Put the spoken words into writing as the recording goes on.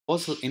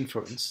causal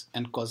inference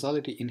and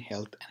causality in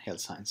health and health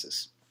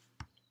sciences.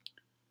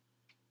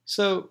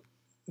 So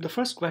the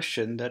first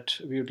question that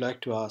we would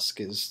like to ask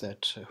is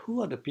that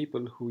who are the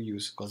people who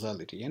use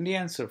causality? And the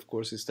answer, of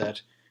course, is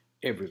that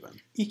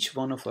everyone. Each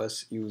one of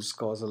us use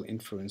causal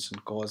inference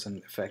and cause and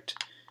effect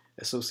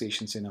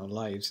associations in our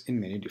lives in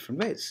many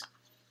different ways.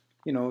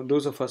 You know,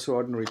 those of us who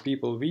are ordinary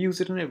people, we use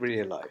it in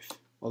everyday life,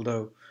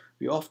 although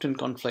we often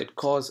conflate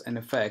cause and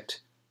effect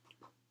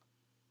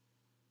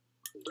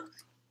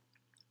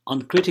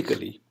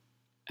uncritically,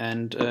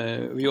 and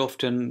we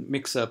often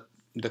mix up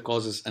the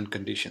causes and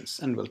conditions,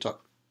 and we'll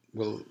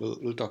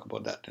talk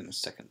about that in a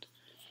second.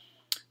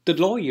 The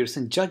lawyers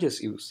and judges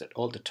use that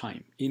all the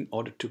time in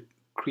order to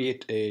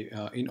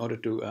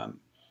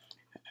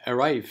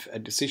arrive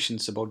at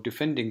decisions about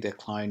defending their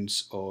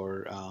clients,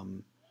 or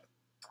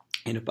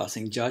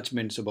passing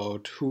judgments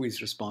about who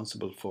is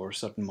responsible for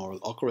certain moral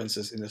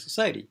occurrences in the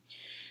society.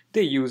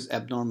 They use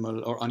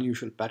abnormal or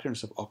unusual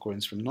patterns of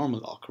occurrence from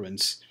normal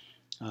occurrence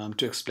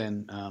to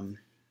explain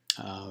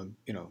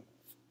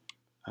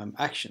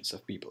actions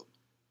of people.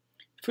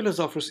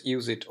 Philosophers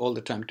use it all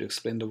the time to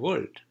explain the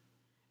world.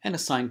 And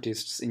as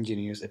scientists,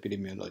 engineers,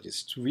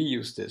 epidemiologists, we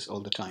use this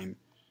all the time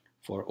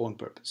for our own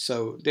purpose.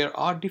 So there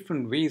are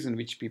different ways in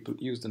which people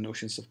use the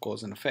notions of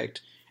cause and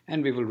effect,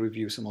 and we will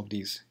review some of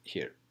these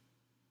here.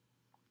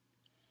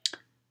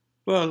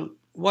 Well,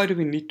 why do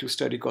we need to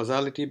study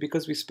causality?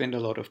 Because we spend a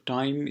lot of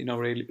time in our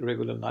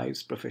regular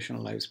lives,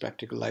 professional lives,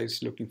 practical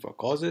lives, looking for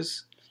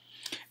causes.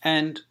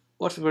 And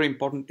what's very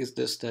important is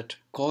this, that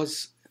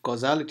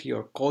causality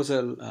or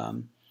causal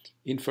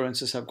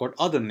inferences have got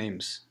other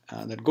names,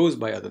 that goes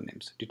by other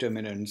names: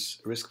 determinants,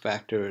 risk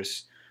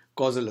factors,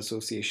 causal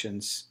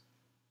associations.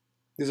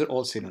 These are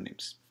all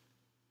synonyms.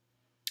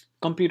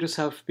 Computers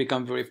have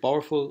become very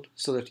powerful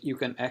so that you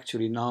can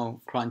actually now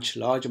crunch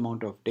large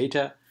amount of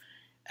data,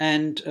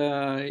 and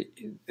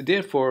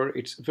therefore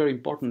it's very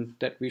important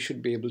that we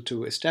should be able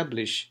to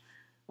establish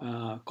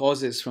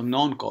causes from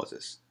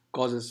non-causes,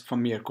 causes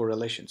from mere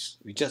correlations.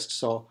 We just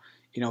saw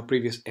in our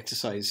previous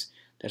exercise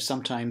that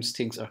sometimes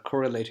things are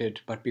correlated,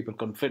 but people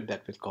conflate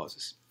that with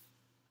causes.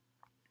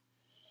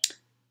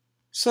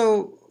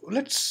 So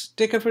let's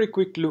take a very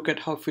quick look at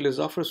how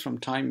philosophers from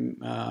time,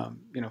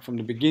 from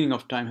the beginning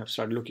of time, have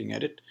started looking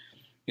at it.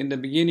 In the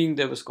beginning,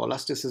 there was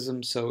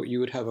scholasticism, so you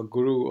would have a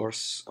guru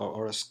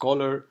or a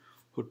scholar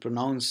who would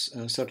pronounce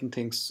certain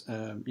things,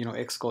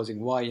 X causing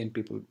Y, and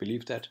people would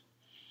believe that.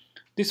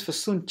 This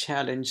was soon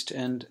challenged,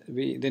 and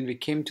then we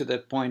came to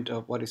that point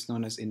of what is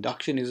known as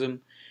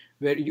inductionism,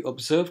 where you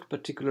observed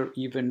particular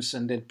events,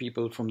 and then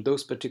people from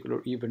those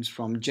particular events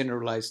formed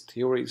generalized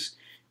theories,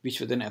 which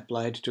were then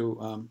applied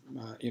to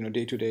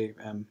day-to-day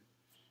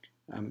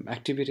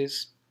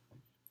activities.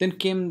 Then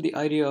came the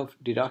idea of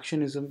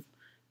deductionism,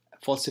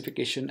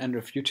 falsification, and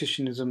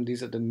refutationism.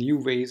 These are the new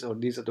ways, or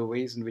these are the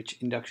ways in which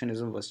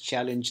inductionism was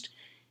challenged,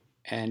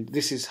 and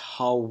this is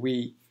how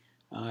we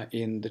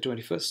in the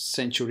 21st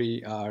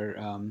century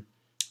are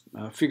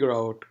figure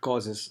out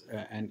causes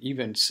and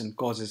events and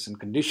causes and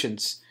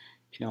conditions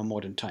in our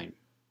modern time.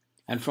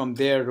 And from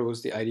there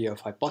rose the idea of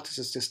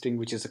hypothesis testing,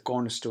 which is a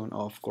cornerstone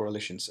of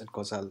correlations and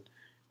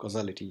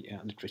causality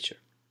literature.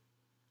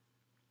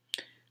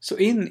 So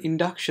in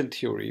induction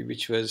theory,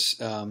 which was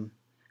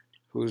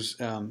whose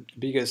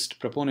biggest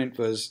proponent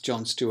was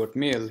John Stuart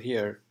Mill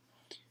here,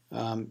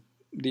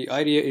 the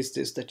idea is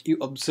this, that you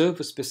observe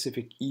a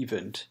specific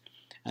event,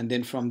 and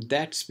then from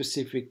that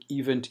specific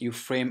event you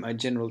frame a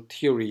general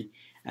theory,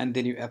 and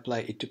then you apply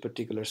it to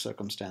particular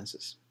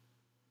circumstances.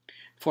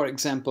 For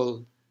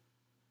example,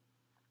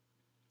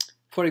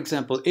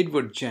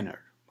 Edward Jenner,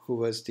 who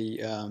was the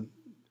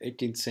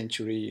 18th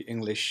century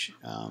English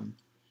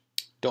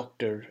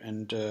doctor,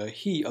 and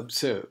he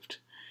observed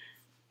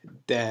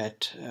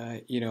that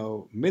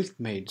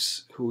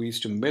milkmaids who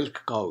used to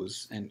milk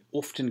cows and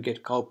often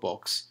get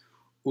cowpox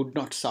would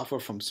not suffer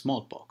from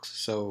smallpox.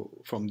 So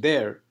from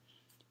there,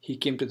 he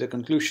came to the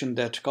conclusion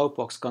that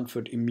cowpox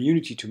conferred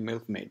immunity to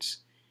milkmaids,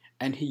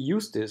 and he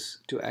used this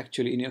to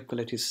actually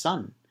inoculate his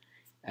son.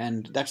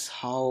 And that's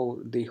how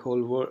the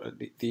whole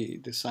world,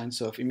 the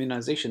science of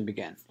immunization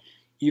began,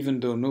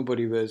 even though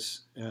nobody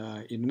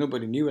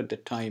knew at the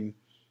time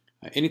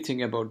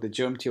anything about the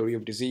germ theory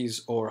of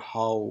disease or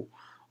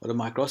the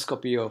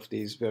microscopy of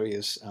these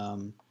various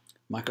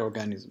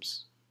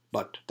microorganisms.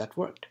 But that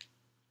worked.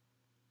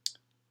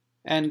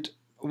 And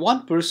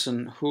one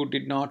person who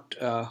did not,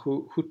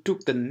 who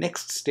took the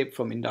next step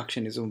from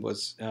inductionism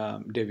was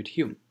David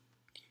Hume.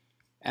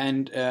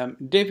 And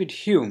David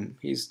Hume,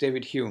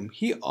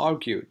 he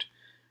argued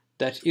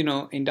that,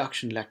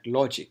 induction lacked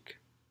logic.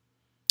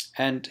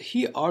 And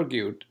he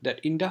argued that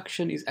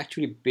induction is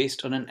actually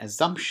based on an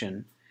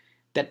assumption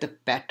that the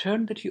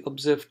pattern that you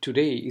observe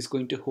today is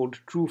going to hold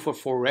true for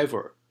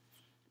forever.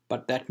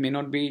 But that may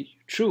not be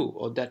true,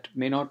 or that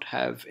may not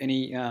have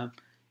any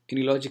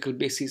logical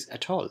basis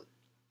at all.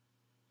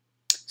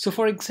 So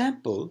for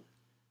example,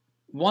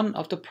 one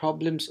of the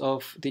problems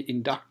of the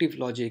inductive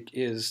logic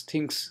is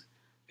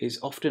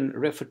often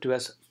referred to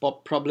as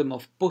problem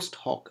of post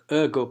hoc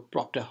ergo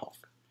propter hoc.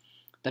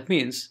 That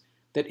means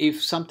that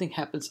if something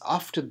happens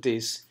after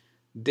this,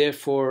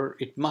 therefore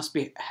it must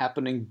be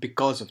happening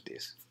because of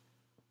this.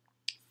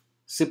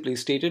 Simply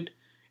stated,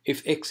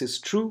 if X is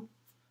true,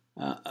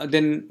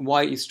 then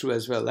Y is true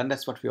as well, and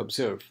that's what we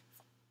observe.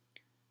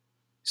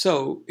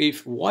 So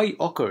if Y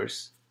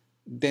occurs,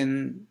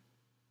 then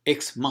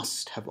X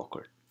must have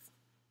occurred.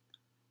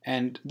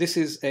 And this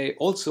is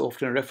also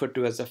often referred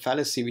to as a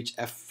fallacy which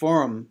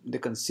affirms the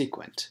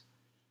consequent.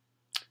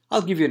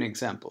 I'll give you an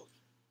example.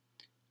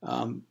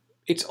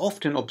 It's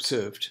often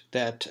observed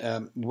that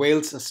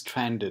whales are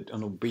stranded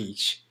on a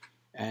beach,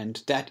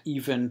 and that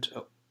event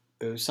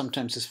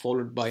sometimes is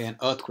followed by an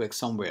earthquake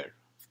somewhere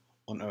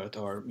on Earth,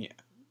 or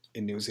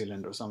in New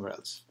Zealand or somewhere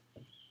else.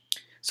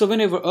 So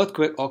whenever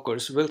earthquake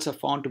occurs, whales are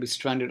found to be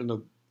stranded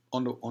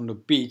on the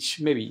beach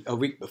maybe a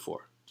week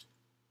before.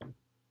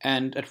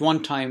 And at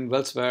one time,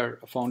 whales were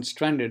found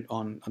stranded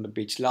on the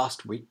beach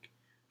last week.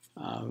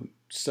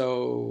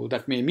 So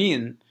that may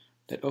mean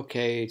that,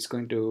 okay,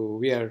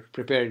 we are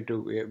going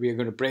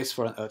to brace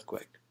for an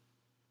earthquake.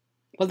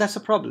 Well, that's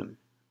a problem,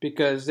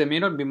 because there may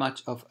not be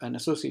much of an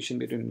association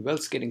between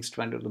whales getting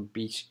stranded on the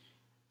beach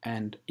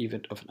and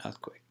event of an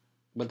earthquake.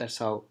 But that's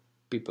how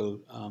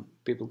people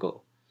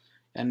go.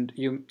 And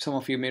some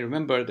of you may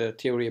remember the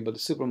theory about the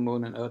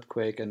supermoon and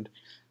earthquake and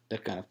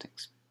that kind of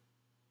things.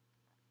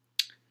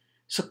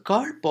 So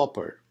Karl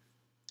Popper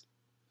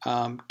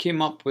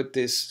came up with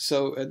this.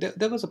 So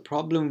there was a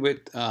problem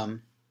with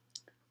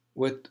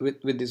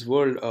this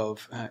world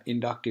of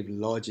inductive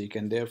logic,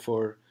 and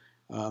therefore,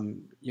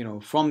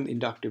 from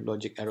inductive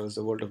logic arose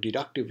the world of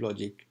deductive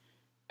logic,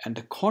 and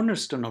the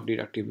cornerstone of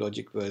deductive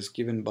logic was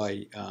given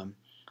by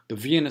the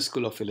Vienna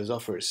School of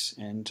Philosophers,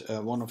 and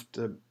one of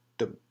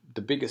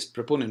the biggest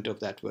proponent of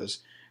that was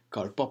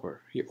Karl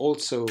Popper. He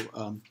also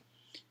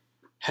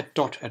had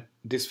taught at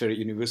this very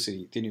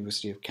university, the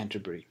University of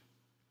Canterbury.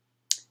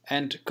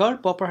 And Karl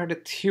Popper had a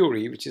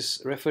theory which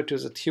is referred to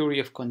as a theory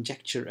of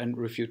conjecture and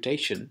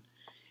refutation,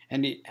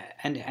 and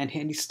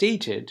he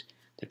stated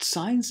that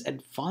science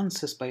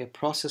advances by a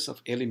process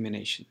of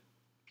elimination.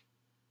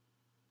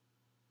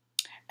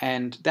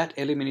 And that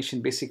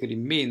elimination basically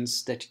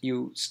means that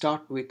you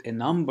start with a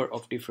number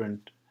of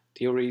different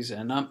theories,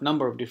 and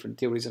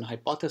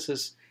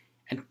hypotheses,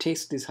 and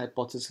test these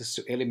hypotheses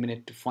to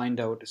eliminate, to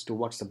find out as to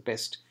what's the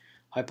best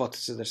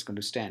hypothesis that's going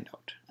to stand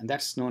out. And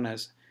that's known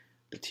as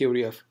the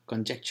theory of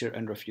conjecture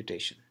and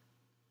refutation.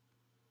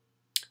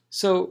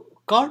 So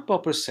Karl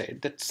Popper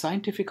said that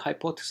scientific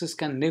hypotheses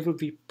can never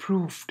be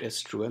proved as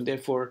true, and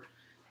therefore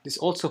this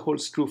also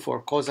holds true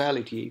for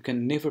causality. You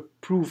can never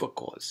prove a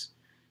cause.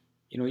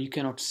 You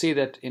cannot say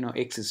that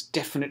X is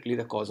definitely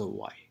the cause of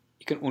Y.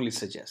 You can only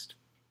suggest.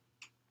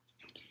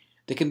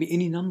 There can be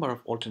any number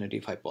of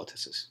alternative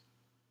hypotheses.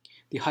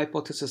 The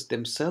hypotheses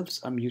themselves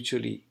are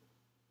mutually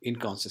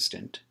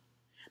inconsistent,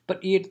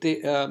 but yet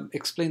they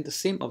explain the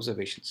same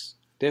observations.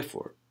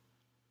 Therefore,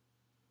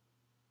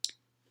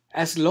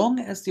 as long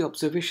as the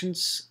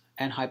observations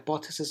and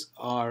hypotheses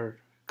are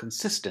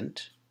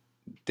consistent,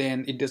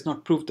 then it does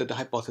not prove that the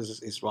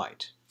hypothesis is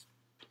right.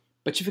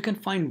 But if you can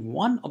find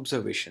one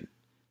observation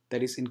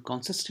that is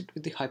inconsistent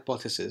with the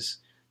hypothesis,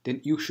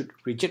 then you should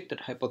reject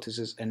that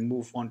hypothesis and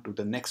move on to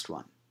the next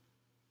one.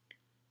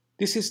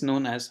 This is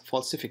known as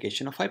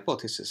falsification of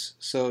hypothesis.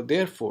 So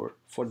therefore,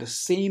 for the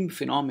same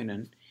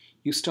phenomenon,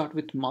 you start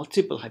with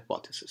multiple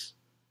hypotheses.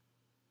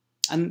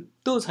 And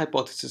those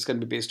hypotheses can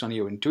be based on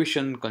your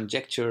intuition,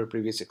 conjecture,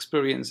 previous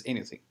experience,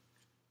 anything.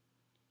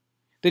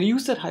 Then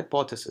use that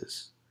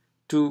hypothesis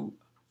to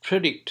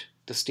predict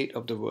the state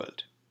of the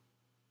world.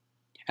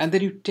 And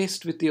then you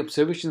test with the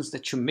observations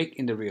that you make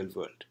in the real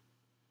world.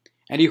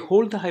 And you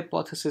hold the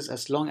hypothesis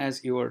as long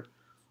as your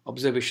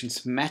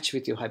observations match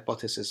with your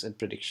hypothesis and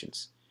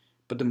predictions.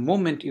 But the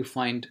moment you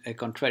find a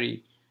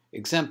contrary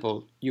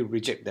example, you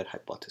reject that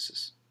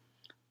hypothesis.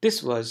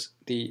 This was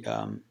the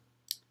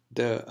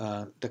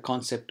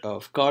concept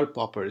of Karl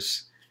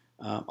Popper's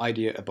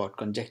idea about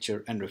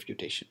conjecture and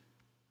refutation.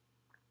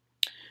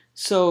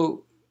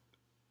 So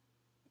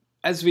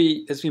as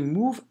we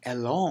move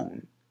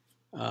along,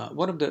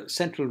 one of the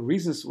central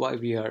reasons why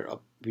we are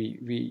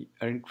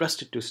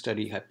interested to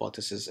study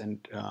hypotheses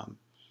and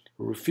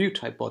refute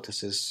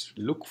hypotheses,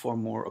 look for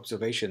more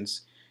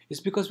observations, is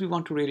because we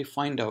want to really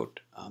find out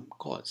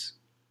cause.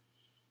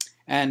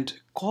 And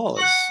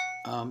cause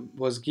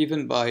was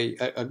given by,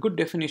 a good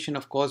definition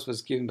of cause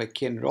was given by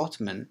Ken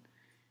Rothman,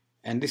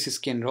 and this is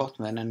Ken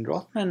Rothman. And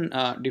Rothman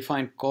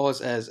defined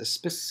cause as a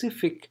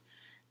specific,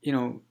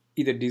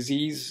 either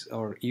disease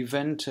or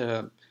event,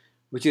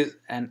 which is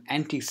an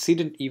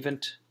antecedent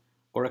event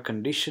or a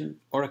condition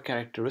or a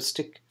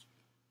characteristic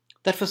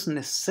that was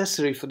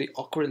necessary for the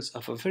occurrence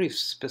of a very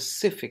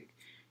specific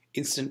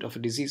incident of a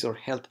disease or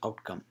health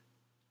outcome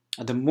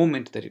at the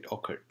moment that it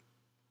occurred,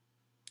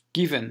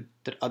 given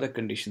that other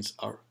conditions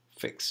are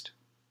fixed.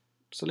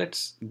 So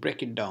let's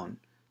break it down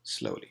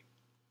slowly.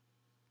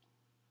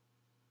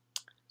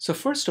 So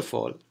first of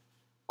all,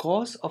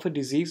 cause of a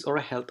disease or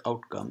a health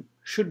outcome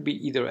should be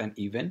either an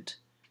event,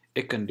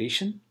 a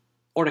condition,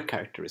 or a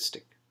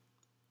characteristic.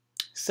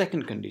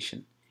 Second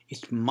condition,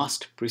 it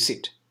must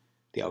precede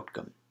the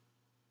outcome.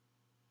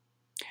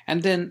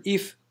 And then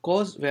if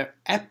cause were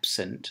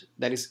absent,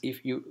 that is,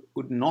 if you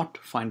would not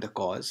find the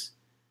cause,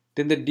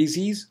 then the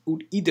disease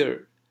would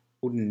either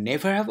would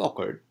never have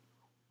occurred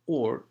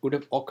or would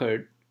have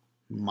occurred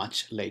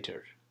much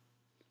later.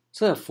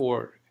 So there are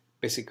four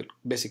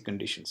basic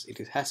conditions.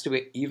 It has to be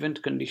an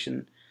event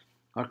condition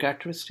or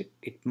characteristic.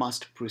 It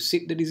must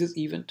precede the disease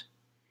event.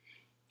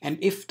 And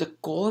if the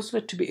cause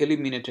were to be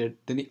eliminated,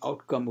 then the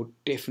outcome would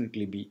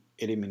definitely be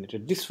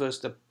eliminated. This was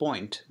the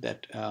point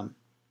that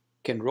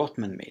Ken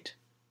Rothman made.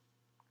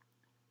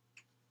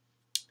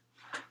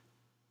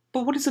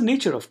 But what is the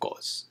nature of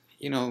cause?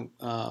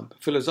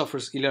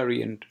 Philosophers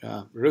Hillary and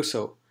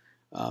Rousseau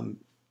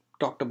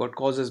talked about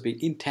causes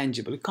being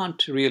intangible. You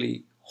can't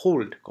really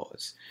hold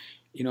cause.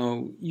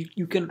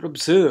 You cannot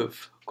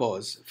observe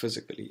cause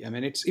physically. I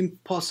mean, it's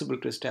impossible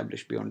to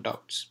establish beyond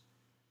doubts.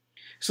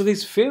 So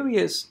these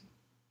various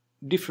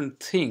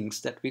different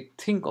things that we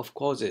think of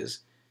causes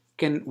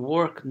can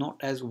work not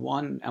as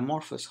one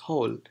amorphous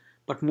whole,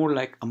 but more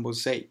like a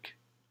mosaic.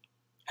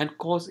 And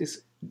cause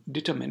is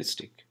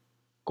deterministic.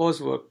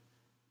 Cause work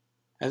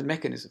as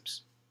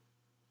mechanisms.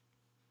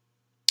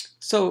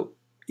 So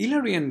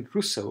Hillary and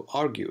Rousseau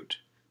argued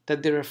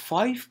that there are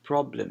 5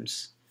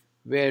 problems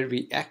where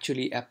we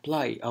actually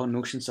apply our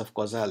notions of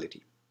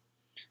causality.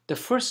 The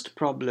first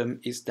problem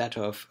is that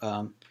of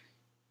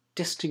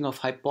testing of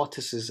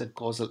hypothesis and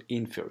causal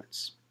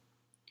inference.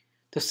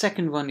 The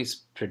second one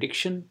is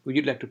prediction. We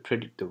would like to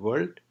predict the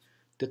world.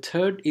 The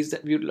third is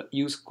that we would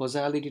use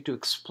causality to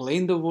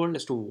explain the world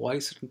as to why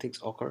certain things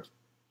occur.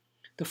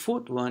 The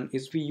fourth one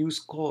is we use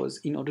cause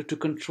in order to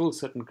control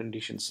certain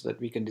conditions so that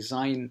we can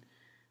design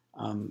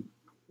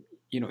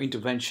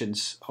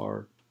interventions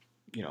or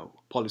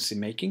policy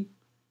making.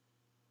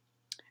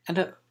 And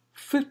the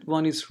fifth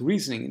one is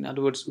reasoning. In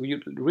other words, we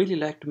would really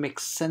like to make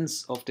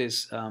sense of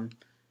this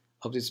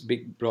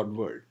big broad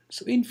world.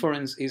 So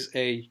inference is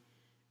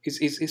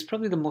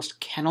probably the most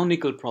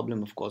canonical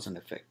problem of cause and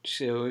effect.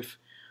 So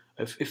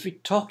if we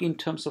talk in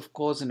terms of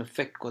cause and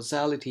effect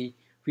causality,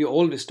 we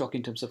always talk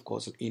in terms of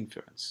causal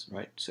inference,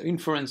 right? So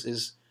inference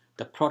is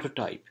the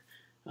prototype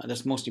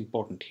that's most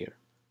important here.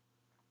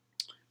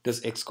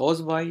 Does X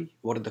cause Y?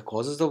 What are the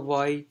causes of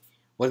Y?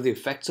 What are the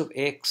effects of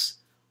X?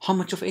 How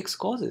much of X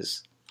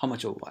causes how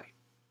much of Y?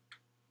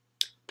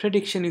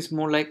 Prediction is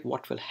more like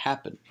what will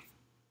happen.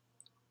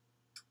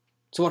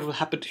 So what will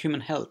happen to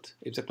human health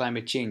if the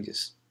climate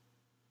changes?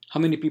 How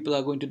many people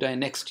are going to die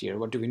next year?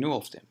 What do we know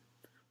of them?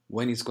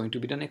 When is going to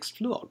be the next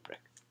flu outbreak?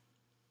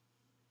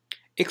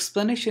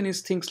 Explanation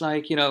is things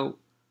like, how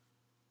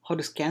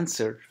does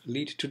cancer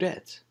lead to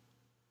death?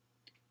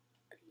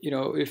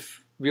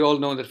 If we all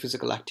know that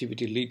physical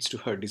activity leads to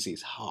heart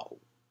disease, how?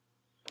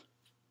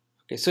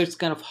 Okay, so it's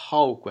kind of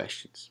how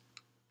questions.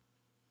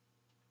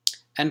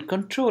 And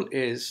control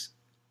is,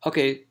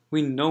 okay,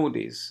 we know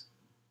this,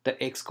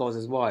 that X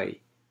causes Y.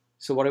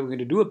 So what are we going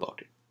to do about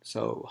it?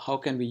 So how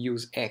can we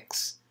use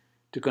X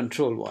to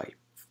control Y?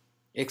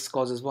 X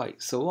causes Y,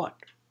 so what?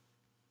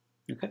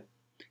 Okay.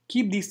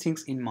 Keep these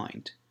things in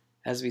mind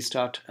as we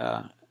start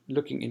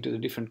looking into the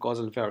different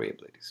causal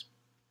variabilities.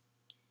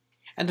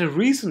 And the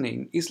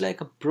reasoning is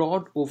like a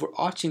broad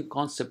overarching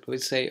concept. We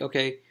say,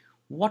 okay,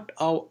 what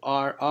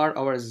are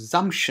our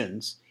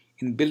assumptions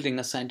in building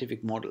a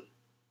scientific model?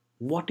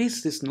 What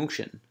is this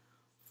notion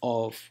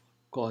of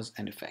cause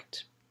and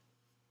effect?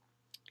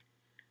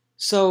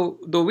 So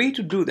the way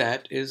to do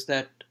that is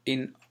that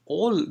in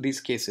all these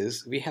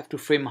cases, we have to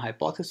frame a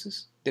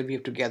hypothesis, then we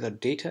have to gather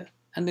data,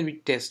 and then we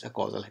test a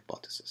causal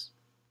hypothesis.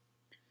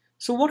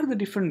 So what are the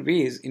different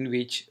ways in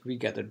which we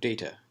gather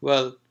data?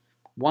 Well,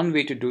 one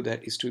way to do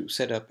that is to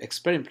set up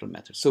experimental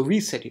methods. So we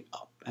set it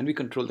up and we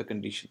control the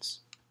conditions.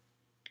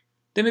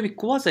 There may be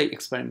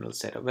quasi-experimental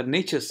setup where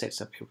nature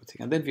sets up everything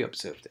and then we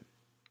observe them.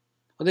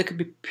 Or there could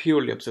be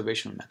purely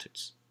observational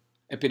methods,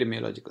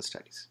 epidemiological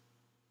studies.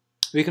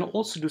 We can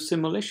also do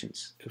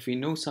simulations if we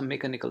know some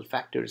mechanical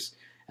factors,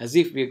 as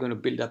if we are going to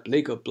build up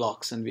Lego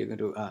blocks and we are going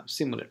to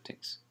simulate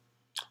things.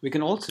 We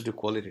can also do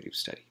qualitative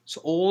study.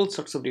 So all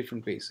sorts of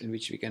different ways in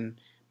which we can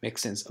make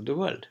sense of the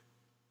world.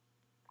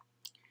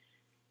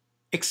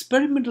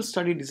 Experimental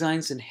study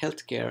designs in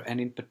healthcare, and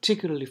in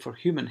particularly for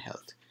human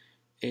health,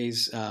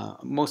 is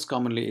most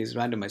commonly is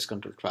randomized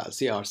controlled trials,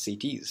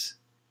 RCTs.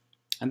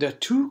 And there are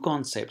 2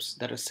 concepts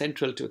that are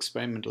central to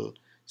experimental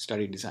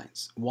study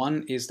designs.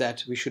 One is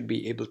that we should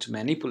be able to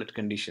manipulate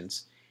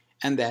conditions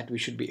and that we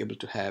should be able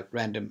to have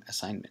random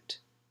assignment.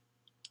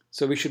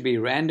 So we should be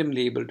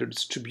randomly able to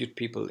distribute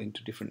people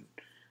into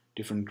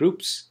different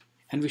groups,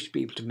 and we should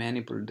be able to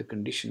manipulate the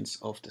conditions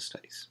of the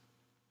studies.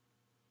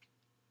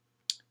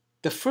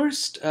 The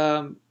first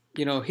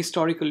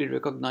historically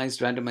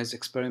recognized randomized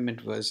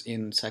experiment was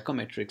in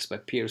psychometrics by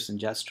Pierce and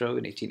Jastrow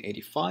in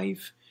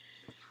 1885.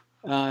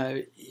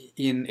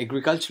 In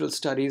agricultural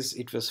studies,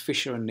 it was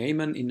Fisher and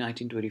Neyman in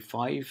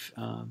 1925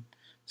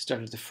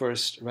 started the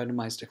first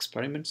randomized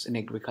experiments in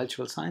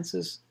agricultural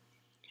sciences.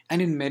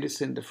 And in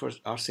medicine, the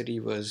first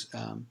RCT was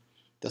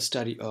the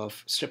study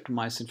of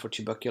streptomycin for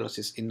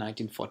tuberculosis in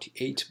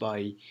 1948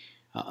 by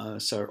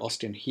Sir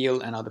Austin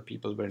Hill, and other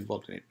people were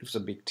involved in it. It was a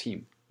big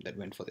team that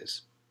went for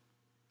this.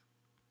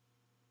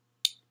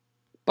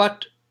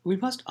 But we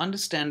must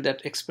understand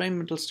that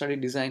experimental study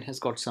design has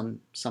got some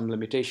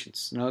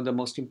limitations. Now, the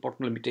most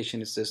important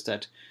limitation is this,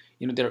 that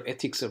there are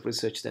ethics of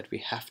research that we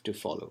have to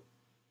follow.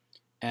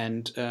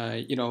 And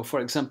for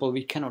example,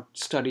 we cannot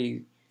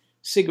study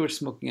cigarette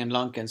smoking and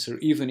lung cancer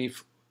even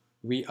if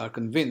we are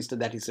convinced that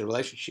that is a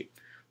relationship.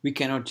 We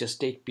cannot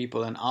just take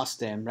people and ask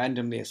them,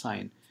 randomly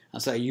assign,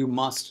 and say you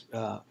must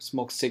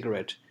smoke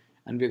cigarette,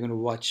 and we're going to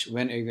watch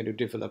when are you going to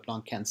develop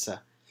lung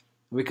cancer.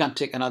 We can't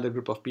take another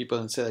group of people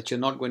and say that you're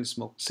not going to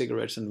smoke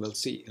cigarettes and we'll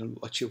see and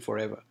watch you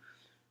forever.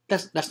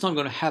 That's not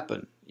going to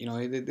happen.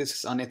 This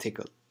is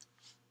unethical.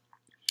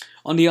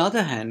 On the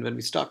other hand, when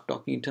we start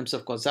talking in terms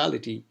of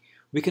causality,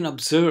 we can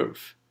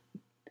observe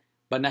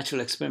by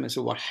natural experiments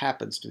what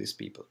happens to these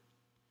people.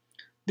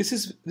 This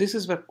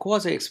is where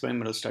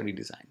quasi-experimental study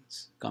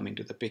designs come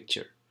into the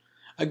picture.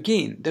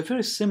 Again, they're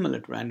very similar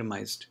to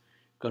randomized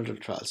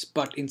controlled trials,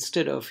 but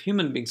instead of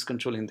human beings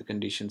controlling the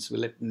conditions, we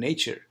let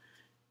nature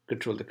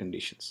control the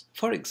conditions.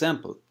 For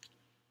example,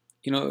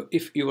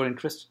 if you are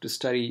interested to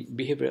study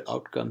behavioral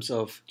outcomes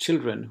of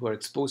children who are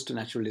exposed to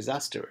natural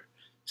disaster,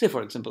 say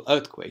for example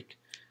earthquake,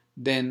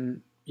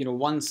 then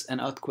once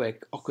an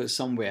earthquake occurs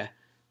somewhere,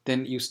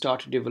 then you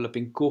start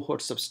developing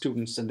cohorts of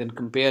students and then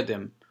compare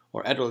them,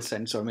 or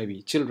adolescents or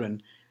maybe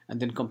children, and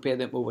then compare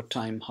them over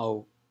time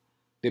how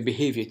their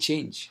behavior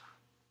change.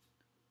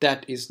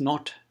 That is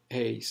not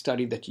a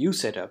study that you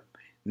set up.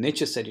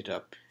 Nature set it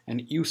up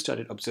and you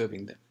started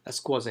observing them. That's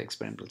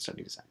quasi-experimental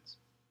study designs.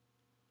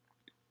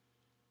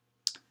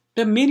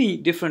 There are many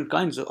different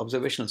kinds of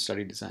observational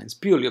study designs,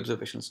 purely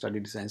observational study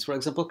designs. For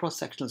example,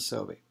 cross-sectional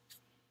survey.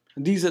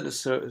 These are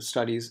the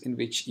studies in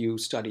which you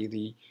study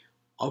the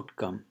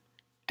outcome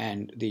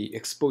and the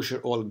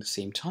exposure all at the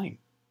same time.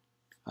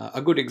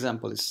 A good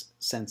example is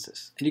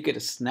census, and you get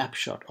a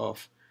snapshot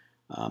of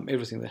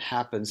everything that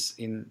happens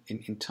in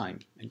time,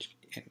 and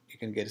you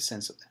can get a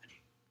sense of that.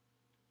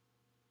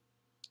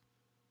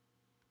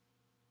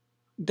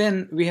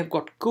 Then we have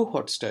got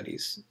cohort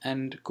studies,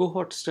 and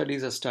cohort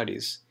studies are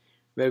studies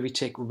where we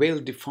take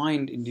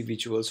well-defined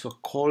individuals who are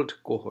called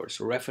cohorts,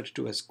 or referred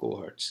to as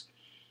cohorts.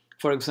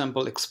 For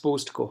example,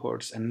 exposed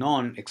cohorts and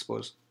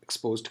non-exposed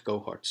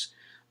cohorts.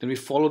 Then we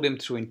follow them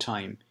through in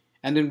time,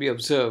 and then we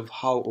observe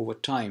how over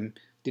time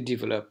they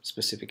develop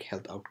specific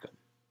health outcome.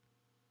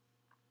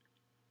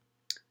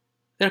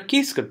 There are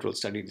case-control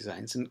study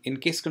designs. In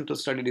case-control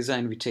study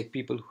design, we take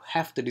people who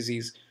have the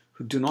disease,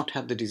 who do not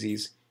have the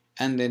disease,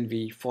 and then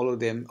we follow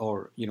them,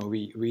 or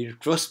we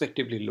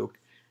retrospectively look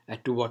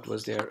at to what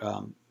was their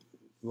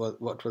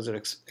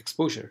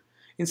exposure.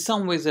 In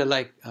some ways, they're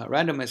like a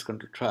randomized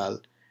control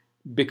trial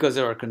because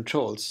there are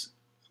controls,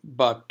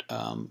 but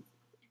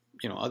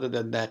other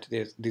than that,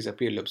 these are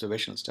purely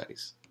observational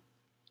studies.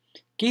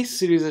 Case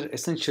series are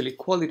essentially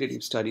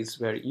qualitative studies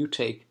where you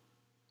take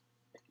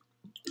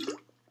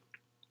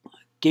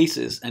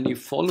cases and you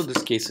follow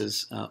these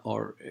cases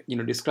or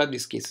describe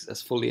these cases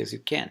as fully as you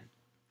can.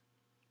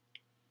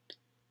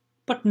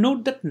 But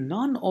note that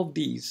none of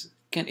these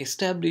can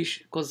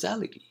establish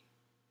causality.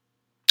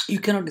 You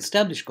cannot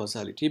establish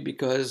causality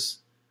because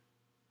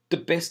the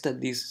best that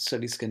these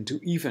studies can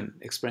do, even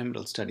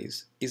experimental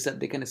studies, is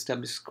that they can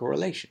establish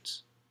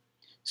correlations.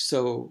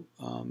 So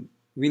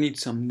we need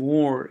some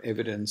more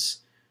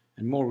evidence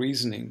and more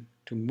reasoning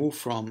to move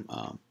from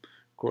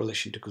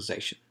correlation to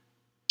causation.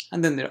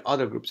 And then there are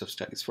other groups of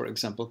studies. For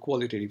example,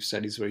 qualitative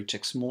studies where you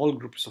check small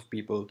groups of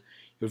people.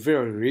 You're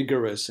very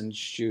rigorous, and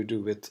you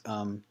do with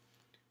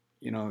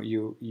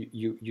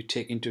you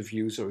take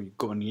interviews, or you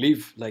go and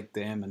live like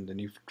them, and then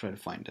you try to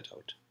find that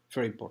out.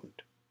 Very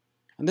important.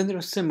 And then there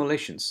are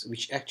simulations,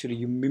 which actually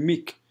you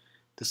mimic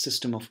the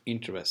system of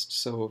interest.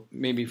 So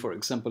maybe, for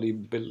example, you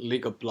build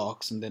Lego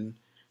blocks and then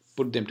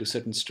put them to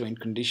certain strain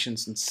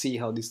conditions and see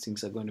how these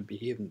things are going to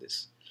behave in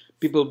this.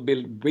 People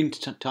build wind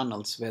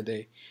tunnels where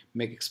they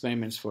make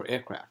experiments for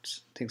aircrafts,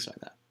 things like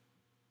that.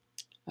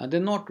 They're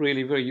not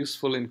really very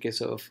useful in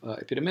case of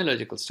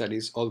epidemiological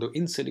studies, although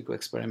in silico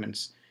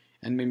experiments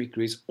and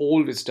mimicry is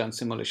always done,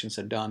 simulations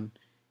are done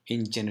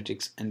in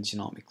genetics and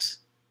genomics.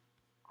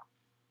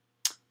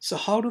 So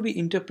how do we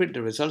interpret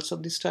the results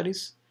of these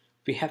studies?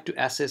 We have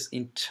to assess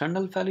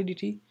internal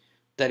validity,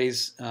 that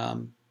is,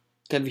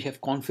 can we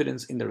have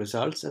confidence in the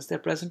results as they're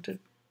presented?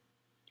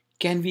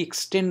 Can we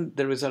extend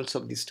the results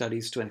of these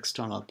studies to an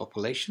external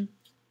population?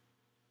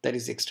 That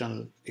is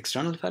external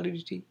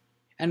validity.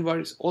 And what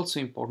is also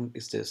important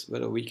is this,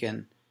 whether we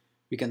can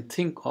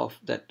think of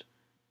that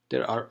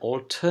there are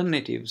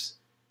alternatives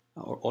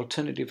or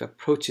alternative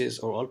approaches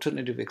or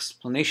alternative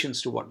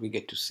explanations to what we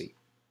get to see.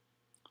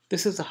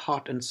 This is the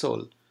heart and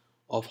soul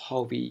of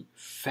how we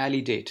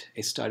validate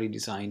a study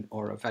design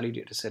or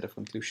validate a set of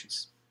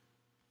conclusions.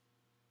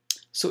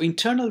 So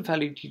internal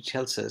validity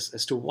tells us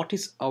as to what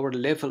is our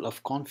level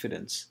of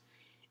confidence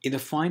in the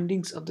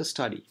findings of the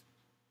study.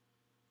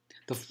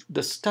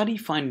 The study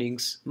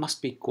findings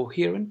must be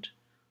coherent,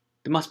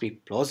 They must be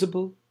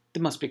plausible.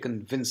 They must be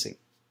convincing.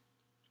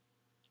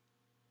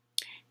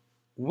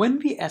 When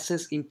we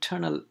assess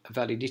internal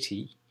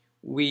validity,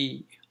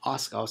 we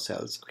ask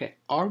ourselves, okay,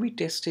 are we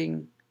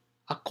testing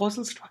a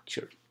causal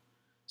structure?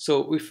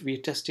 So if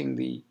we're testing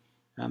the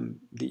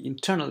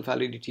internal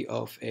validity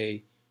of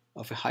a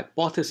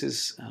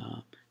hypothesis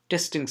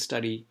testing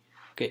study,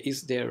 okay,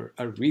 is there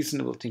a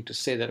reasonable thing to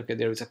say that, okay,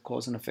 there is a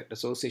cause and effect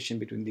association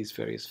between these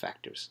various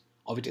factors?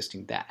 Are we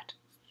testing that?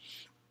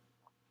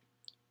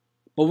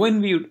 But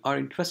when we are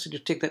interested to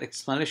take that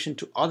explanation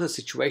to other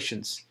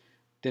situations,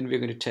 then we're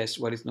going to test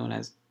what is known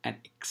as an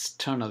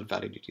external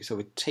validity. So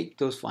we take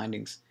those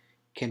findings,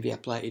 can we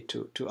apply it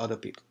to other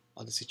people,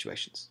 other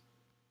situations?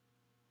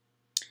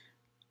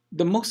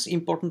 The most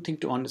important thing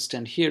to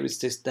understand here is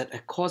this, that a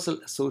causal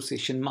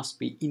association must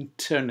be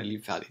internally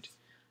valid.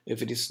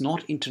 If it is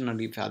not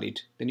internally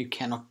valid, then you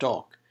cannot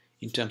talk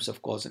in terms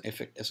of cause and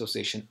effect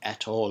association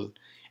at all.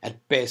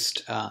 At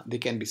best, there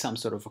can be some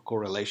sort of a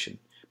correlation,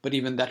 but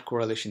even that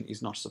correlation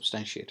is not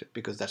substantiated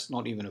because that's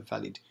not even a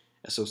valid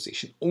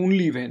association.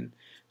 Only when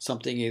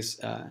something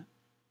is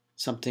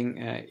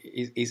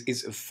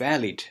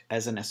valid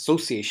as an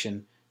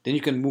association, then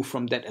you can move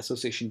from that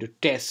association to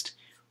test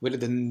whether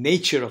the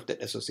nature of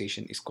that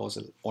association is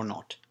causal or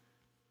not.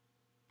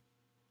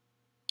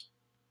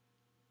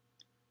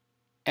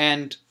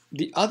 And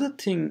the other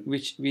thing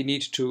which we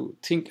need to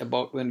think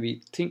about when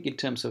we think in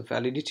terms of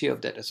validity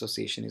of that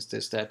association is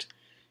this, that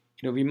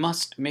we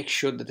must make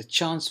sure that the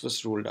chance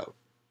was ruled out.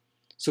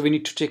 So we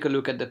need to take a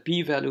look at the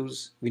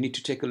p-values, we need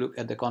to take a look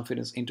at the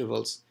confidence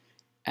intervals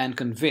and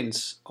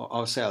convince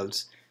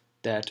ourselves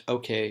that,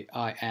 okay,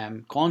 I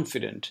am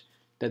confident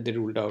that they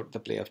ruled out the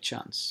play of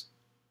chance.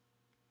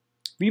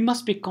 We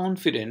must be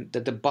confident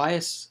that the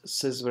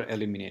biases were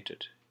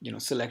eliminated,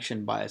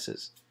 selection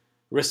biases,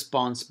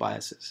 response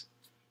biases,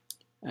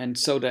 and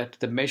so that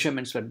the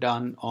measurements were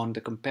done on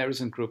the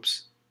comparison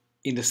groups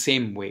in the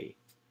same way,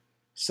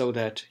 so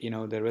that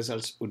the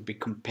results would be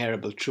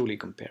comparable, truly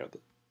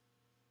comparable.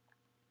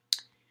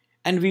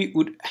 And we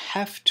would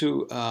have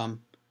to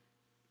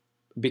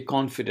be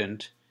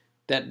confident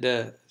that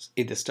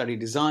in the study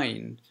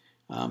design,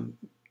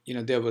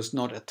 there was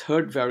not a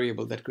third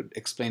variable that could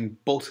explain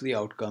both the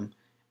outcome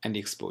and the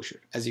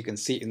exposure. As you can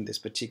see in this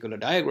particular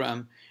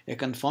diagram, a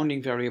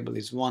confounding variable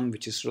is one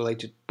which is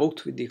related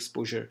both with the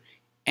exposure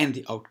and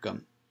the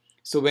outcome.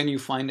 So when you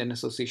find an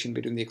association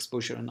between the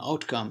exposure and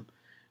outcome,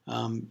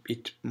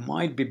 it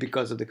might be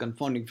because of the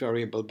confounding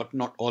variable, but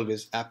not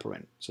always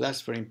apparent. So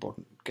that's very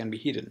important. It can be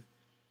hidden.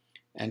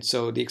 And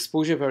so the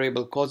exposure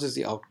variable causes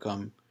the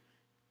outcome,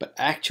 but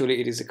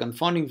actually it is a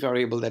confounding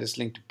variable that is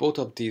linked to both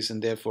of these,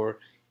 and therefore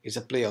is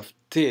a play of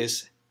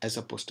this as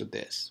opposed to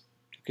this.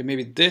 Okay,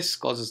 maybe this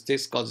causes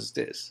this causes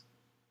this.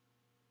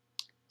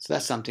 So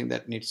that's something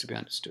that needs to be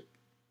understood.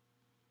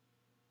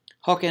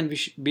 How can we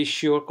be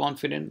sure,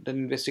 confident that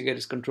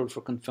investigators controlled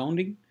for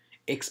confounding?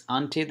 Ex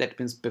ante, that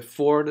means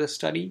before the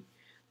study,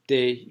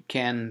 they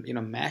can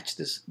match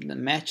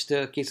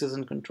the cases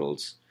and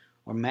controls,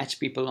 or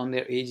match people on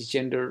their age,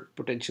 gender,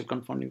 potential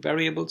confounding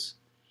variables.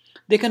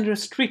 They can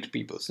restrict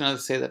people. So now they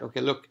say that,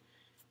 okay, look,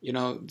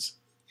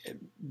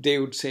 they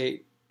would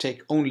say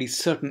take only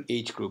certain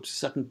age groups,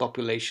 certain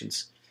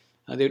populations.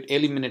 They would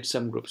eliminate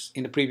some groups.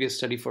 In the previous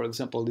study, for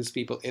example, these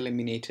people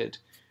eliminated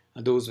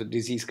those with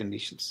disease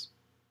conditions.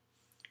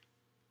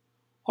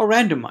 Or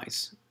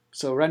randomize.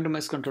 So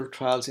randomized controlled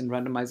trials, in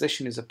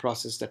randomization is a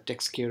process that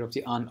takes care of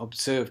the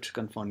unobserved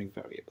confounding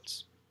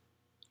variables.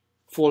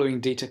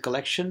 Following data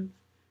collection,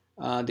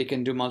 they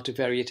can do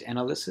multivariate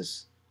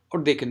analysis,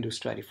 or they can do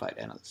stratified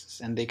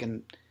analysis, and they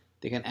can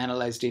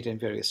analyze data in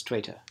various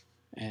strata.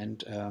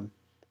 And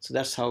so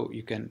that's how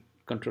you can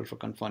control for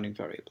confounding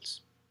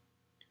variables.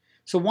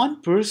 So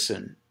one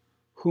person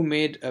who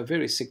made a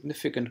very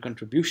significant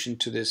contribution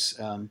to this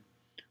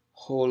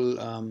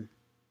whole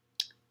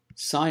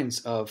science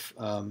of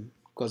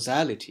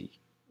causality,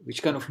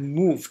 which kind of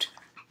moved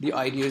the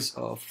ideas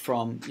of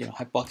from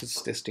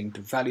hypothesis testing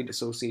to valid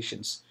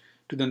associations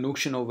to the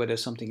notion of whether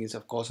something is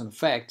of cause and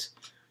effect,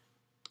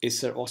 is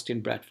Sir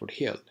Austin Bradford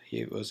Hill.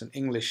 He was an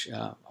English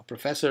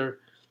professor,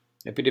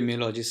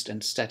 epidemiologist,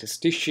 and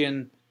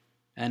statistician,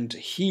 and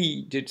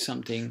he did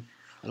something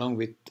along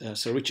with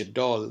Sir Richard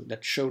Doll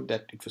that showed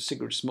that it was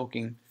cigarette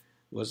smoking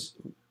was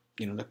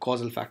the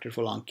causal factor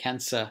for lung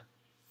cancer.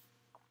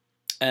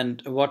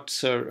 And what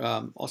Sir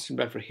Austin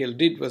Bradford Hill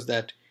did was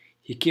that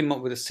he came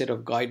up with a set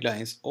of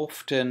guidelines,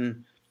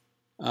 often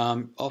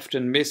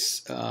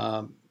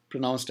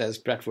mispronounced as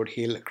Bradford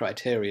Hill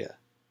criteria.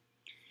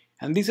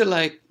 And these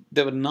are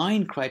there were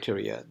 9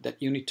 criteria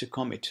that you need to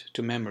commit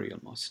to memory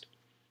almost.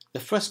 The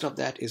first of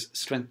that is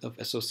strength of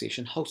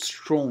association. How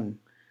strong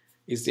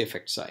is the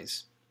effect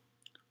size?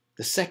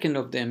 The second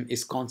of them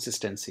is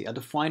consistency. Are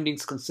the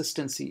findings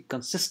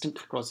consistent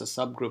across the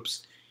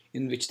subgroups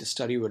in which the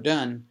study were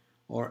done,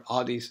 or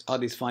are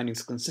these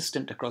findings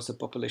consistent across the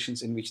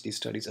populations in which these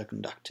studies are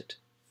conducted?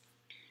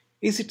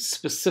 Is it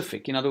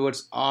specific? In other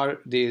words, are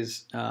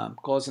these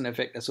cause and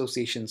effect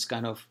associations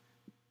kind of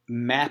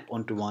map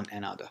onto one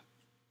another?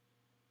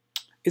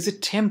 Is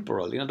it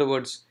temporal? In other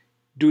words,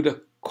 do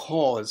the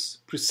cause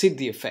precede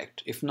the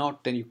effect? If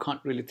not, then you can't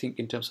really think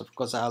in terms of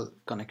causal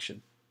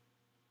connection.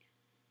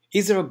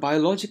 Is there a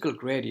biological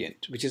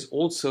gradient, which is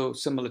also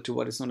similar to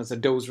what is known as a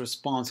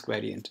dose-response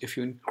gradient? If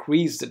you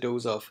increase the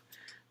dose of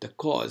the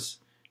cause,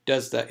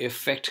 does the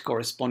effect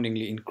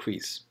correspondingly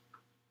increase?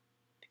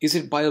 Is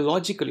it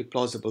biologically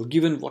plausible,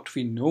 given what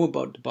we know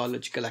about the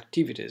biological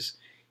activities?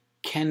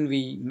 Can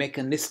we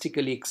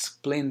mechanistically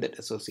explain that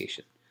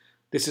association?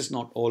 This is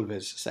not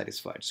always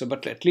satisfied. So,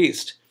 but at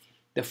least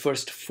the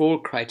first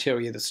four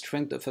criteria, the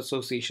strength of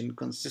association,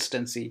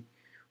 consistency,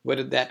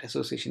 whether that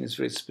association is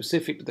very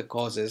specific to the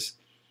causes,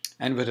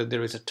 and whether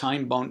there is a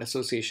time-bound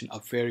association, are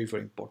very,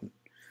 very important.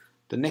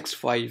 The next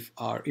five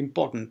are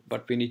important,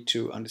 but we need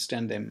to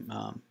understand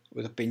them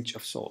with a pinch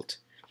of salt.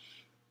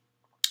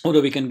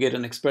 Although we can get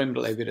an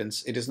experimental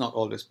evidence, it is not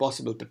always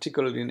possible,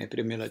 particularly in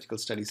epidemiological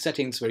study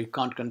settings where you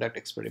can't conduct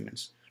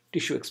experiments.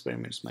 Tissue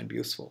experiments might be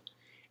useful.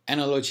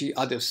 Analogy,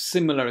 other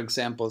similar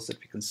examples that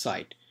we can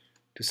cite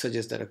to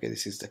suggest that, okay,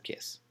 this is the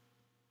case.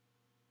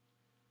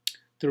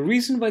 The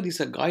reason why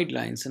these are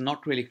guidelines and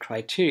not really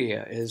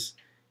criteria is,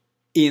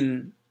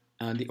 in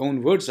the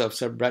own words of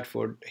Sir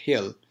Bradford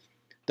Hill,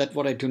 that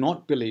what I do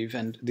not believe,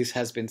 and this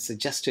has been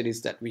suggested,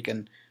 is that we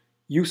can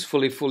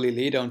usefully fully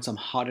lay down some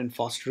hard and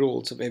fast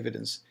rules of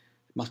evidence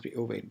that must be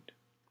obeyed.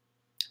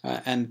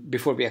 And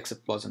before we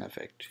accept cause and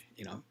effect,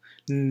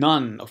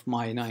 none of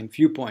my 9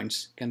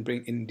 viewpoints can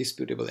bring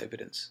indisputable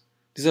evidence.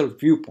 These are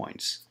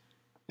viewpoints,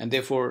 and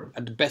therefore,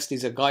 at the best,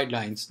 these are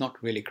guidelines,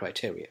 not really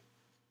criteria.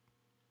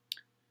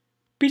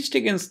 Pitched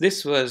against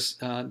this was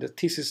the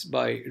thesis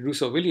by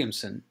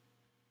Russo-Williamson,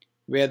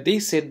 where they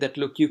said that,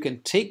 look, you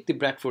can take the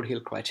Bradford Hill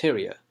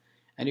criteria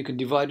and you can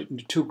divide it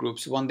into two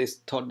groups. One, they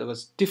thought there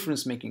was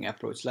difference-making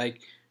approach,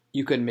 like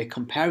you can make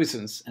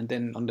comparisons, and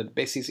then on that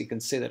basis you can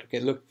say that, okay,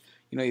 look,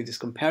 if these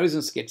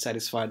comparisons get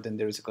satisfied, then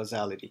there is a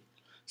causality.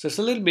 So it's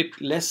a little bit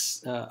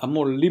less, a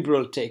more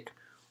liberal take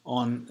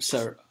on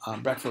Sir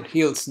Bradford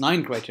Hill's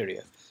 9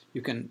 criteria.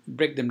 You can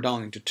break them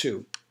down into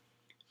 2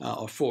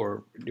 or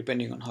 4,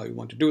 depending on how you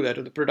want to do that,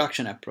 or the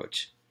production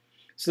approach.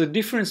 So the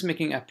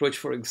difference-making approach,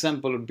 for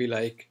example, would be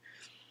like,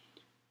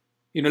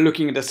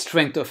 looking at the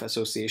strength of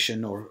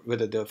association, or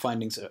whether the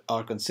findings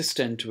are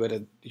consistent,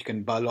 whether you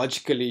can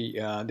biologically,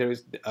 there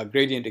is a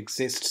gradient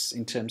exists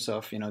in terms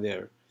of,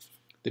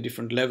 the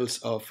different levels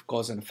of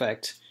cause and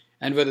effect,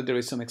 and whether there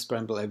is some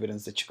experimental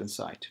evidence that you can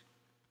cite.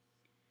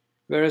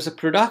 Whereas a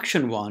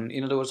production one,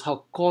 in other words,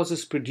 how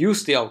causes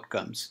produce the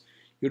outcomes,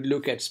 you'd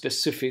look at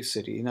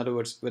specificity. In other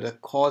words, whether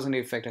cause and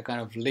effect are kind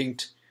of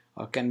linked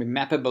or can be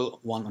mappable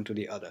one onto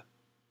the other.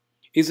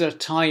 Is there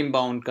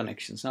time-bound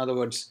connections? In other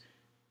words,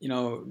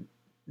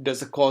 does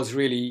the cause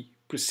really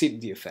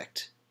precede the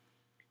effect?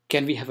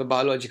 Can we have a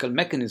biological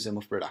mechanism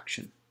of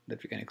production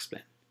that we can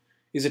explain?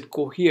 Is it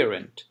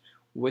coherent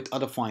with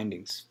other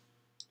findings?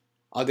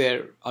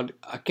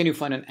 Can you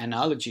find an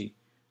analogy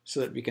so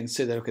that we can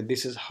say that, okay,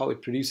 this is how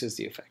it produces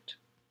the effect?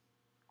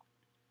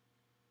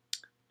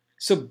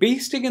 So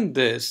based on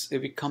this,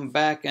 if we come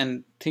back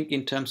and think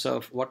in terms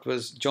of what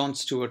was John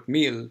Stuart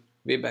Mill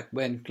way back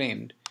when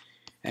claimed,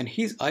 and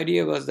his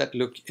idea was that,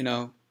 look,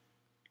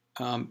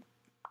 when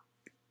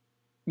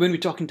we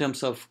talk in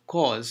terms of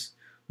cause,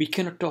 we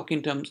cannot talk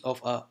in terms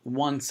of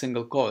one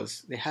single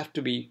cause. There have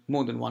to be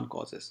more than one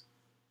causes,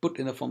 put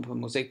in the form of a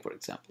mosaic, for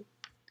example.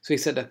 So he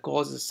said that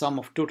cause is the sum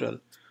of total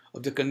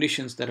of the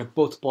conditions that are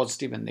both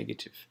positive and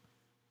negative.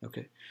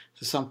 Okay,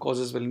 so some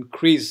causes will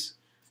increase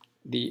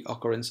the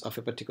occurrence of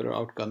a particular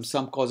outcome.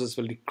 Some causes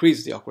will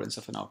decrease the occurrence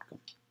of an outcome.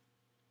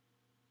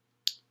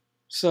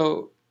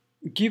 So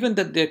given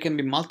that there can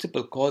be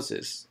multiple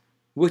causes,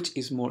 which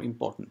is more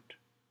important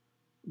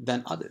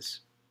than others?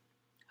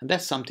 And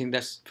that's something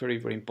that's very,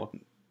 very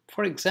important.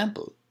 For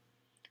example,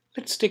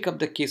 let's take up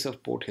the case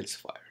of Port Hills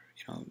fire.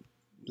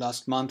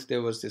 Last month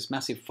there was this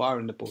massive fire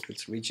in the Port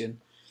Hills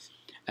region,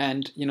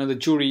 and the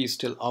jury is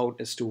still out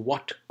as to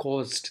what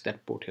caused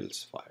that Port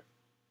Hills fire.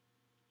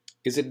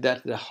 Is it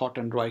that the hot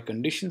and dry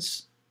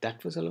conditions,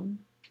 that was alone?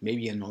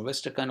 Maybe a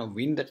nor'wester kind of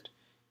wind that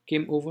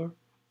came over?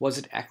 Was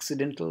it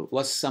accidental?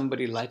 Was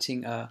somebody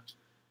lighting a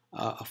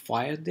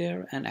fire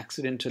there, and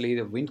accidentally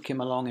the wind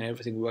came along and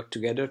everything worked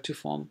together to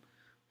form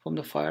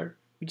the fire?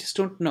 We just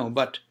don't know.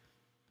 But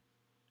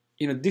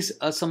these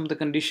are some of the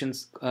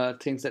conditions,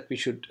 things that we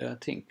should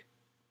think.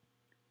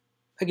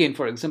 Again,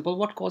 for example,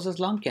 what causes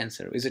lung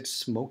cancer? Is it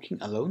smoking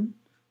alone?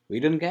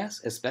 Radon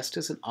gas,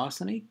 asbestos and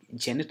arsenic,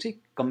 genetic,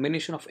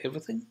 combination of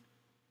everything?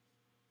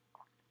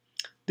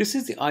 This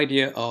is the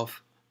idea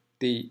of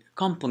the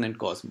component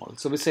cause model.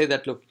 So we say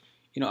that, look,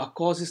 a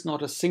cause is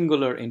not a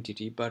singular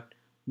entity, but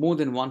more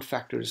than one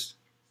factors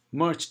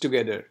merge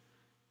together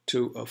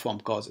to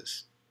form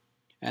causes.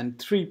 And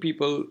 3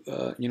 people,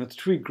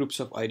 3 groups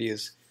of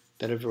ideas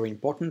that are very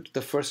important.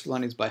 The first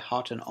one is by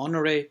Hart and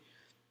Honore,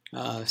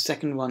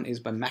 second one is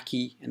by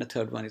Mackey, and the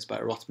third one is by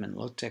Rothman.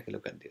 We'll take a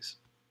look at this.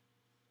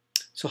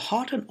 So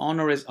Hart and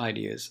Honore's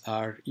ideas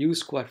are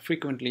used quite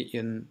frequently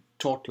in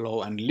tort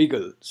law and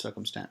legal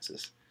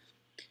circumstances.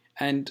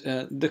 And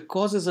the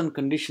causes and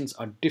conditions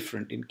are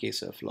different in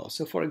case of law.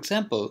 So for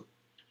example,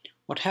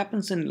 what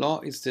happens in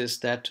law is this,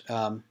 that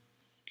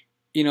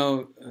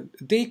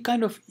they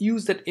kind of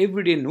use that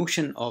everyday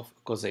notion of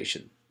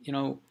causation.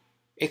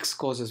 X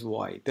causes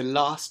Y. The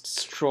last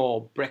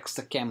straw breaks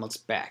the camel's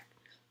back.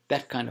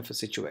 That kind of a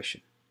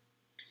situation.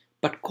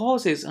 But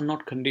causes are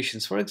not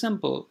conditions. For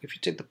example, if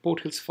you take the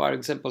Port Hills fire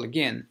example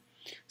again,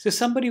 so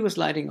somebody was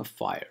lighting a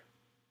fire,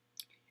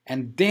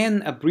 and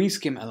then a breeze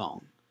came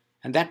along,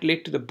 and that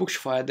led to the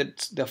bushfire,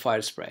 that the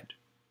fire spread.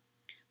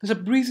 Because a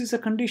breeze is a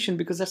condition,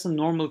 because that's a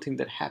normal thing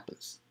that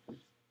happens.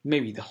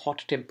 Maybe the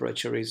hot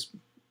temperature is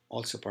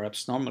also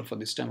perhaps normal for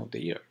this time of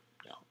the year.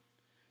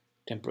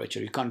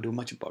 Temperature, you can't do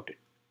much about it.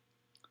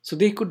 So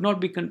they could not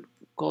be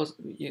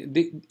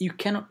you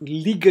cannot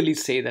legally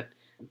say that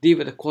they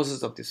were the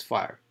causes of this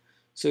fire.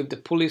 So if the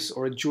police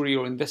or a jury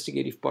or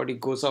investigative party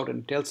goes out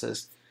and tells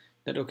us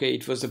that, okay,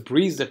 it was the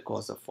breeze that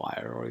caused the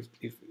fire, or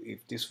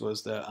if this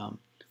was the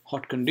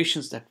hot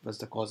conditions that was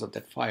the cause of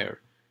that fire,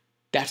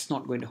 that's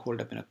not going to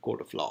hold up in a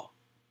court of law.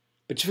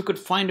 But if you could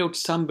find out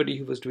somebody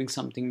who was doing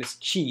something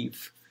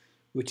mischief,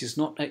 which is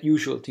not a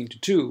usual thing to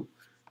do,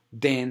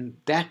 then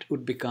that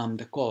would become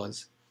the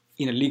cause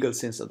in a legal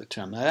sense of the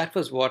term. Now that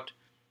was what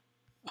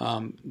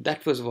unknown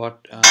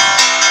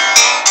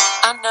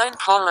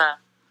caller.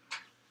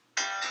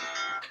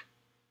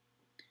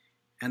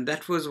 And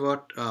that was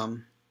what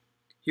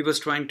he was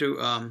trying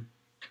to.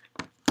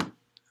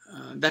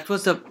 That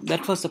was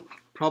the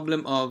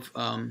problem of.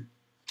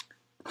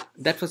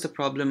 That was the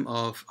problem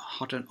of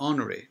Hart and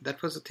Honore.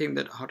 That was the thing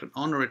that Hart and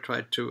Honore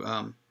tried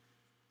to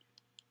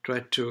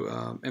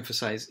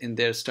emphasize in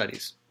their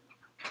studies.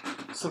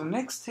 So the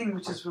next thing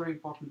which is very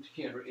important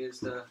here is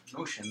the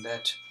notion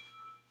that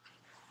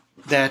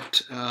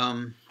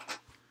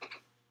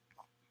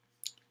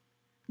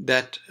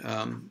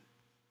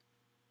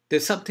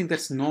there's something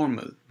that's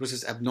normal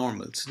versus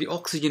abnormal. So the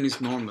oxygen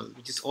is normal,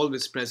 which is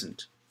always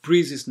present.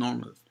 Breeze is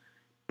normal,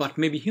 but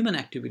maybe human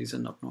activities are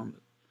not normal.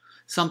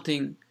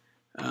 Something,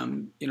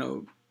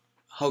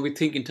 how we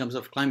think in terms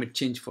of climate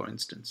change, for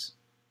instance.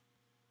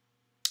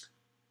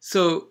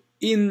 So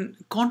in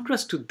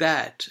contrast to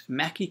that,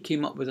 Mackey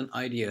came up with an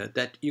idea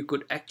that you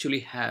could actually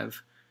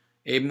have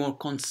a more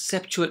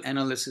conceptual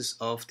analysis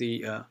of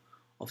the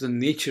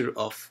nature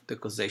of the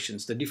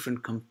causations, the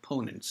different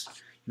components.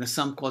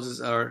 Some causes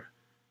are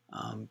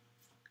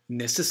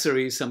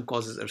necessary, some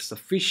causes are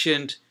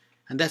sufficient,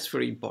 and that's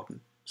very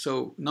important.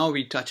 So now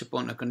we touch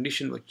upon a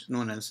condition which is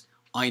known as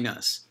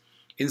INUS,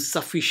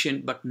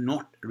 insufficient but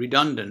not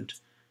redundant,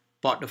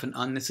 part of an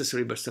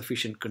unnecessary but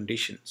sufficient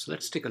condition. So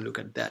let's take a look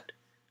at that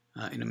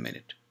in a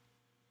minute.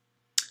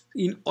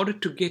 In order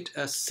to get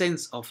a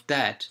sense of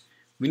that,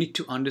 we need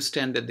to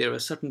understand that there are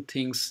certain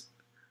things,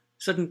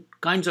 certain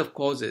kinds of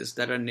causes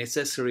that are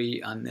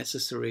necessary,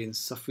 unnecessary, and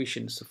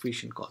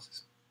sufficient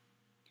causes.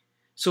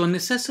 So a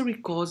necessary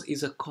cause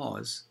is a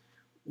cause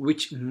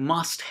which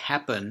must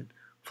happen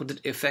for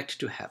that effect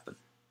to happen.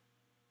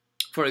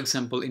 For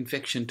example,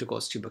 infection to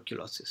cause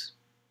tuberculosis.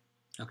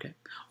 Okay.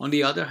 On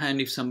the other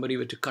hand, if somebody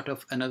were to cut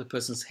off another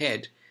person's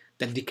head,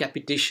 that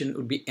decapitation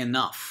would be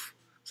enough.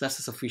 So that's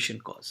a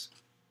sufficient cause.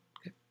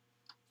 Okay.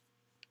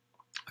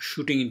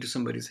 Shooting into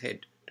somebody's head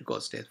to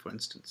cause death, for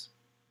instance.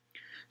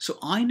 So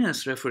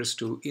INUS refers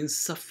to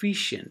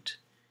insufficient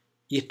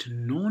yet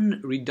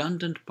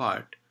non-redundant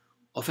part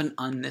of an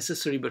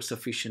unnecessary but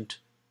sufficient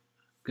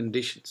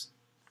conditions.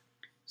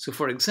 So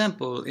for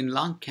example, in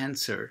lung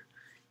cancer,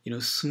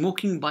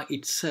 smoking by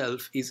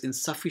itself is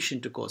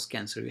insufficient to cause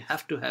cancer. You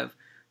have to have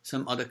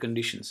some other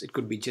conditions. It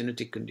could be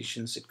genetic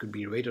conditions, it could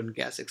be radon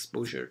gas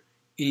exposure,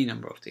 any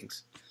number of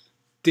things.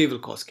 They will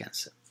cause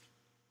cancer.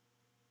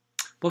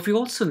 But we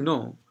also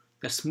know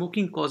that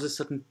smoking causes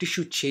certain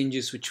tissue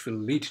changes which will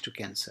lead to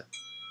cancer.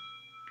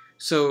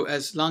 So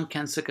as lung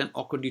cancer can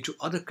occur due to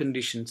other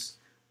conditions,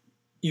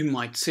 you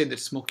might say that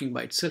smoking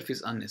by itself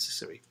is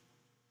unnecessary.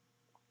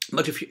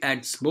 But if you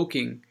add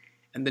smoking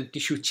and then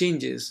tissue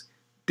changes,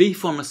 they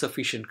form a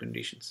sufficient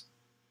conditions.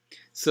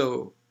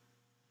 So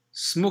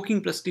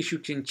smoking plus tissue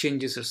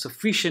changes are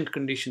sufficient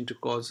condition to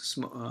cause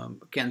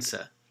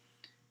cancer.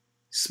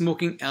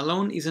 Smoking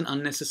alone is an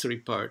unnecessary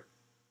part.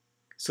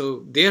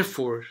 So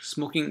therefore,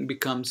 smoking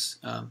becomes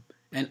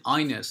an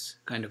INUS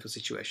kind of a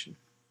situation.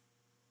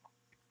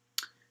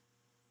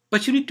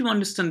 But you need to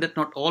understand that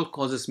not all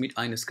causes meet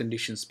INUS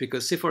conditions,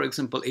 because say for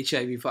example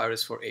HIV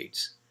virus for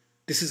AIDS.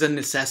 This is a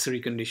necessary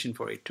condition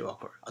for it to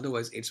occur.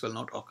 Otherwise AIDS will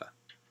not occur.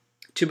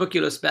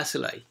 Tuberculous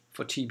bacilli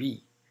for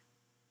TB.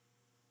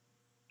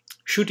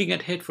 Shooting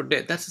at head for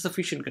death, that's a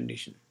sufficient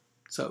condition.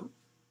 So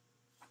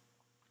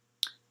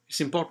it's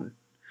important.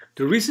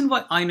 The reason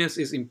why INUS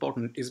is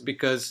important is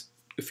because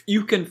if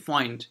you can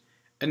find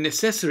a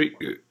necessary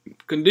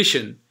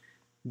condition,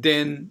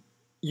 then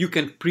you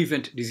can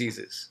prevent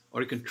diseases,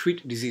 or you can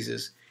treat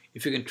diseases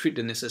if you can treat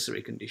the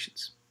necessary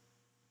conditions.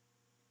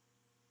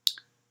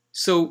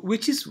 So,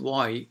 which is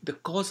why the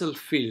causal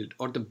field,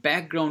 or the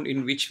background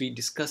in which we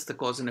discuss the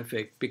cause and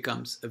effect,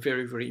 becomes a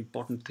very, very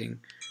important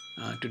thing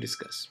to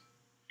discuss.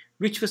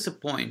 Which was the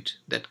point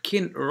that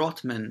Ken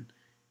Rothman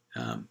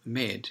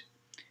made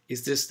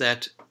is this,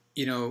 that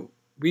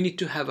we need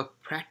to have a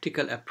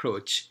practical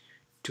approach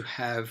to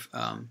have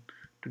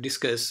to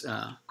discuss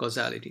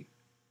causality,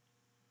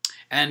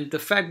 and the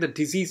fact that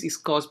disease is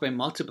caused by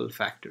multiple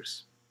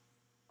factors.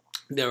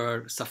 There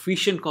are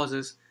sufficient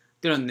causes,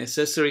 there are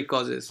necessary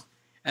causes,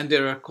 and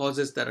there are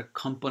causes that are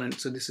component.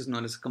 So this is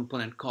known as a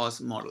component cause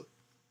model.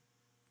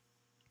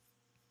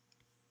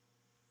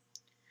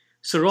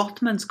 So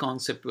Rothman's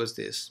concept was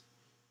this,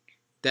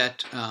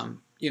 that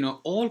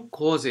all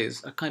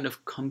causes are kind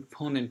of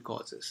component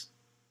causes,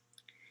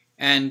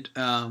 and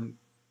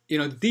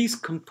these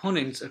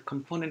components are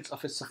components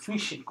of a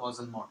sufficient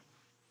causal model.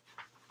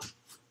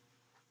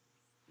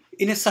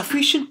 In a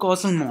sufficient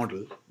causal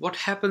model, what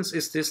happens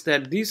is this,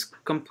 that these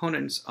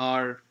components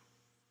of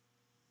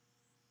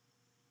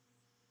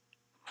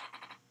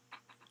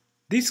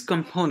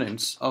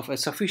a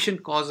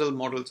sufficient causal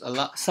model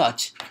are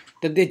such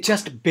that they're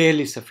just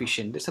barely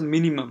sufficient. There's a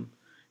minimum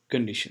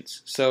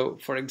conditions. So,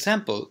 for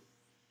example,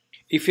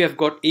 if you have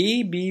got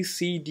A, B,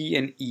 C, D,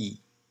 and E,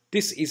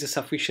 this is a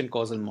sufficient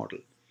causal model.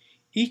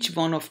 Each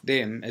one of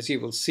them, as you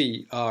will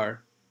see,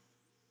 are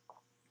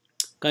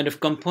kind of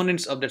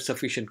components of that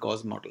sufficient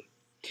cause model.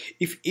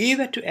 If A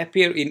were to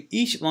appear in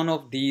each one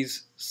of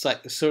these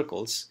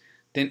circles,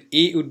 then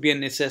A would be a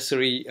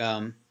necessary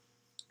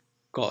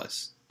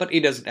cause. But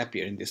it doesn't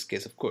appear in this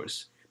case, of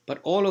course. But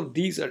all of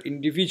these are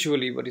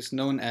individually what is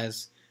known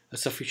as a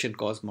sufficient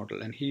cause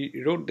model. And he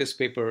wrote this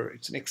paper.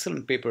 It's an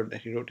excellent paper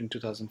that he wrote in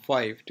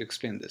 2005 to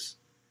explain this.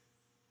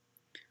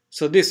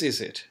 So this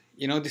is it.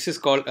 This is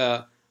called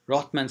a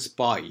Rothman's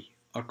pi,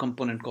 or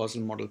component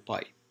causal model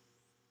pi.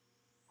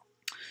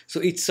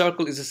 So each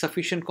circle is a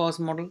sufficient cause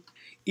model.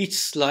 Each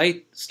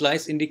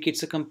slice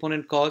indicates a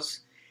component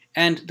cause.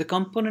 And the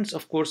components,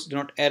 of course, do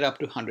not add up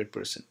to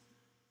 100%.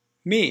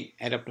 May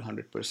add up to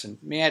 100%,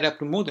 may add up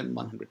to more than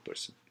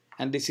 100%.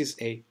 And this is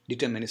a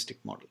deterministic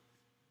model.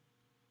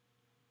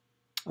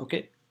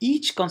 Okay,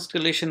 each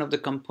constellation of the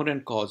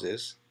component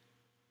causes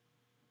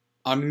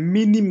are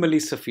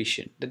minimally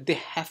sufficient, that they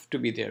have to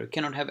be there. You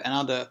cannot have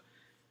another,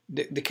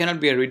 there cannot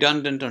be a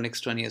redundant or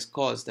extraneous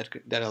cause that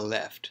are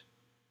left.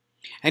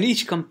 And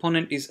each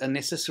component is a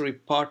necessary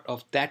part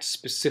of that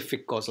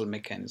specific causal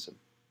mechanism.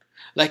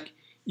 Like,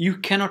 you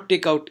cannot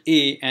take out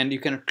A and you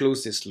cannot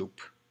close this loop.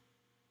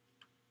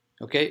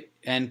 Okay,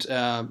 and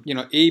A,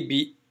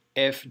 B,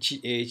 F, G,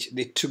 H,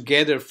 they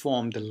together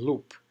form the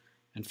loop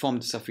and form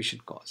the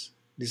sufficient cause.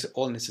 These are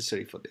all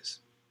necessary for this.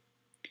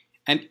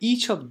 And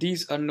each of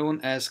these are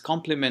known as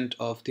complement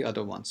of the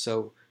other one.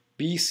 So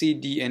B, C,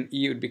 D, and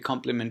E would be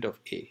complement of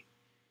A.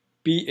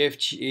 B, F,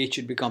 G, H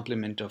would be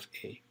complement of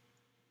A.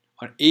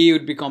 Or A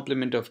would be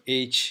complement of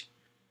H,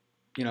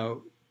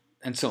 and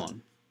so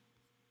on.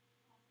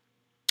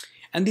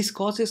 And these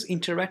causes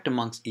interact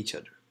amongst each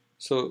other.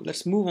 So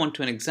let's move on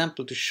to an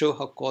example to show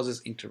how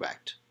causes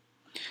interact.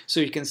 So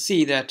you can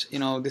see that,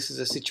 this is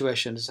a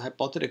situation, this is a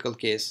hypothetical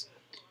case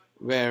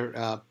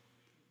where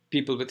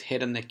people with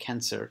head and neck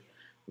cancer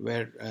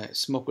were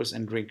smokers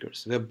and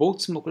drinkers. They're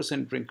both smokers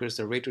and drinkers.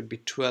 The rate would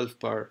be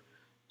 12 per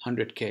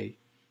 100K.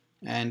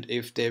 And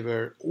if they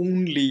were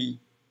only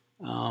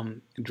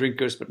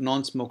drinkers but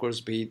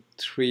non-smokers, be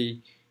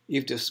 3.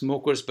 If they're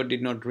smokers but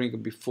did not drink, it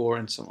would be 4,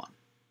 and so on.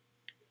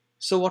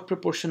 So what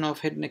proportion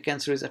of head and neck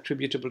cancer is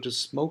attributable to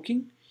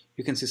smoking?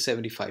 You can see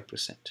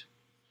 75%.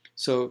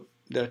 So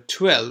there are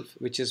 12,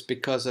 which is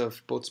because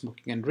of both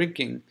smoking and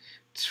drinking,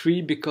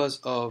 3 because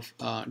of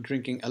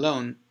drinking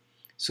alone.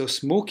 So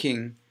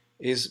smoking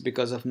is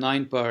because of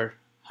 9 per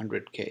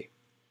 100K.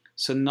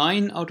 So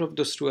 9 out of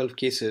those 12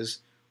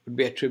 cases would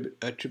be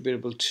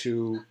attributable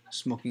to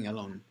smoking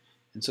alone.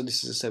 And so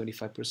this is a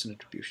 75%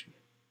 attribution.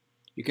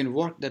 You can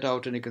work that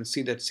out and you can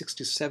see that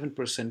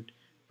 67%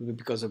 will be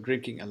because of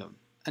drinking alone.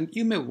 And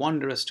you may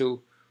wonder as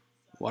to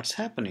what's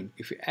happening.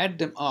 If you add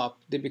them up,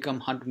 they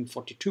become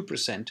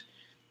 142%,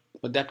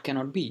 but that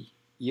cannot be.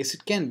 Yes,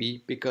 it can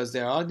be, because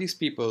there are these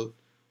people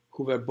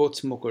who were both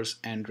smokers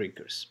and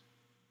drinkers.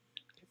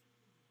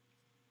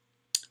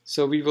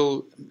 So we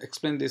will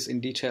explain this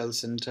in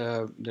details, and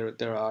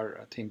there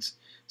are things.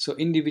 So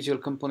individual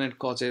component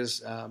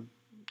causes,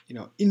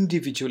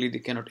 individually they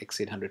cannot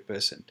exceed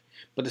 100%,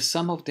 but the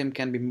sum of them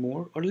can be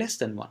more or less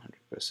than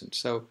 100%.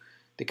 So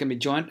there can be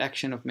joint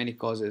action of many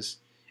causes,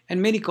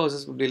 and many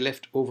causes will be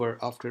left over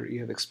after you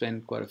have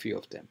explained quite a few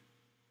of them.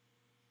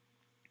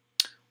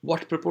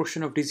 What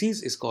proportion of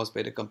disease is caused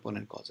by the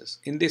component causes?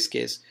 In this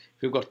case,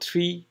 we've got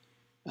 3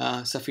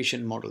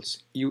 sufficient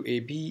models,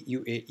 UAB,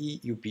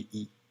 UAE,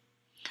 UBE.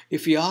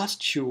 If we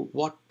asked you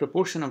what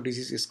proportion of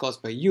disease is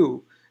caused by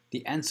U,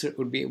 the answer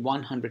would be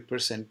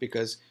 100%,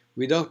 because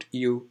without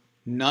U,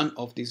 none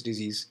of this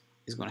disease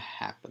is going to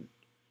happen.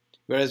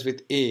 Whereas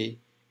with A,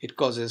 it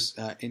causes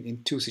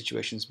in 2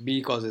 situations.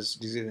 B causes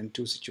disease in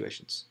 2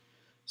 situations.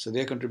 So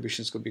their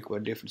contributions could be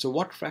quite different. So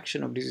what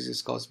fraction of disease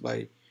is caused by,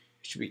 it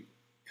should be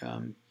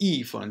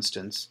E, for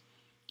instance.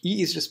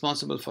 E is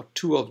responsible for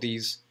 2 of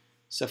these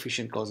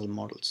sufficient causal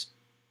models.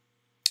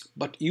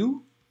 But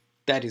U,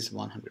 that is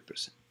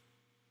 100%.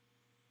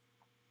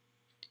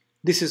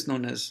 This is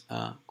known as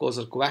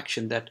causal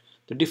coaction, that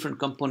the different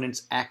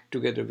components act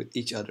together with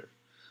each other.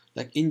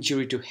 Like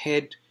injury to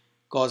head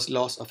caused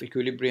loss of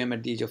equilibrium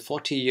at the age of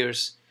 40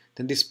 years.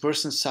 Then this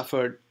person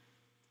suffered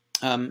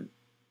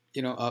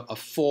a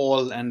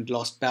fall and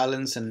lost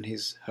balance, and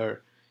his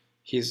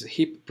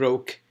hip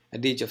broke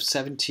at the age of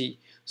 70.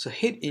 So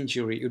head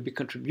injury would be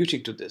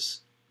contributing to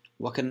this.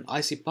 Walk on an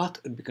icy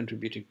path would be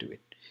contributing to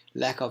it.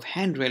 Lack of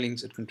hand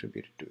railings would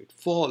contribute to it.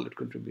 Fall would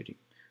contributing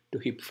to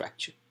hip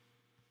fracture.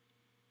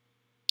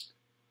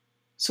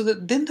 So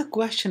then the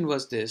question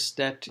was this,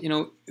 that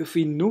if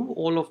we know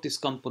all of these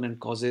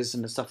component causes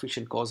and a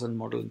sufficient causal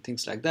model and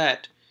things like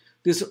that,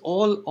 these are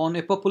all on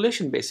a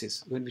population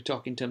basis when we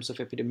talk in terms of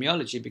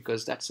epidemiology,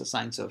 because that's the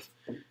science of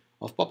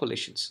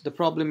populations. The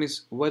problem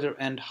is whether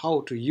and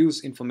how to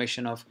use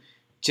information of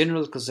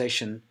general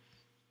causation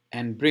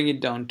and bring it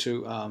down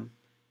to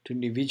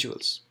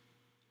individuals.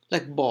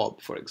 Like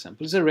Bob, for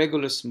example, is a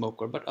regular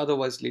smoker but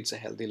otherwise leads a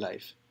healthy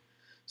life.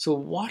 So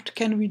what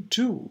can we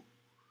do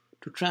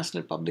to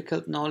translate public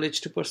health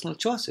knowledge to personal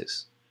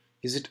choices?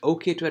 Is it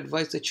okay to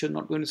advise that you're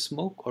not going to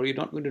smoke or you're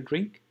not going to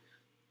drink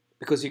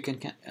because you can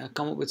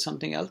come up with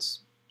something else?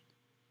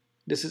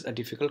 This is a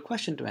difficult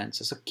question to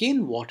answer. So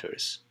Kane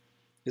Waters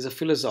is a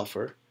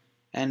philosopher,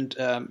 and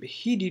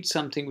he did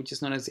something which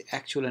is known as the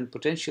actual and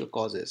potential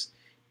causes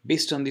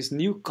based on these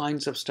new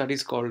kinds of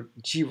studies called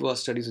GWAS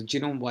studies, or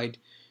genome-wide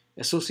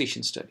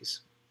association studies.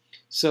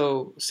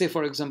 So say,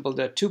 for example,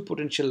 there are two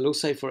potential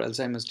loci for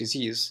Alzheimer's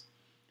disease,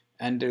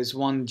 and there is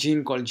one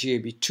gene called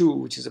GAB2,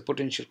 which is a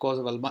potential cause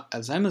of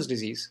Alzheimer's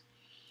disease,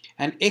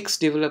 and X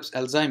develops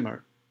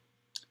Alzheimer.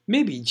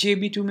 Maybe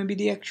GAB2 may be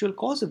the actual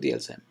cause of the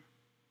Alzheimer.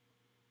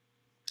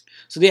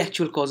 So the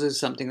actual cause is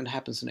something that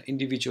happens on an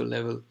individual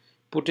level.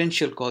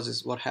 Potential cause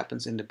is what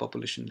happens in the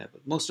population level.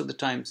 Most of the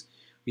times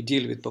we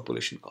deal with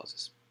population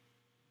causes.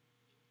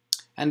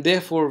 And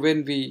therefore,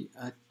 when we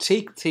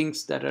take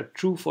things that are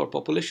true for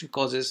population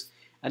causes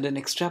and then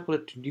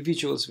extrapolate to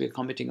individuals, we are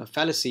committing a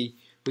fallacy,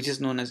 which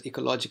is known as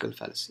ecological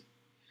fallacy.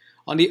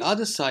 On the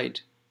other side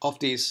of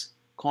this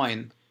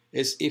coin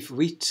is if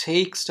we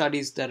take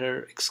studies that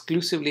are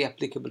exclusively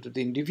applicable to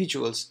the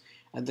individuals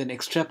and then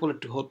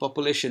extrapolate to whole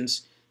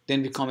populations,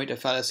 then we commit a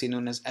fallacy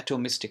known as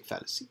atomistic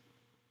fallacy.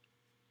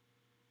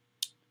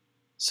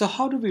 So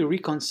how do we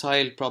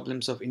reconcile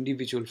problems of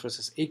individual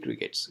versus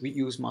aggregates? We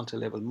use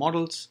multi-level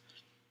models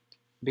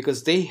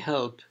because they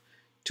help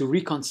to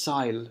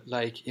reconcile,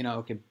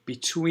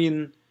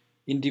 between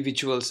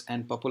individuals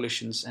and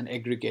populations and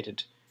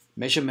aggregated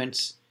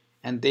measurements,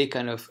 and they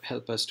kind of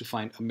help us to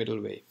find a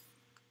middle way.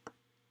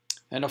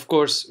 And of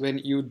course, when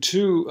you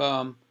do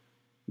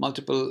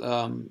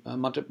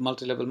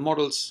multi-level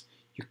models,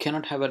 you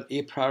cannot have an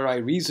a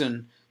priori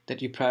reason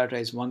that you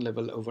prioritize one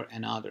level over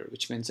another,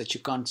 which means that you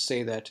can't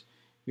say that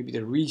maybe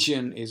the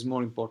region is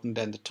more important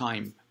than the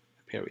time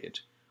period,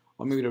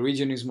 or maybe the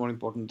region is more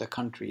important than the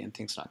country, and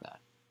things like that.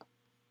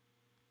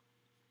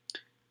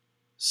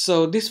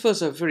 So this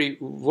was a very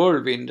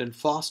whirlwind and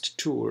fast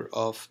tour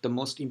of the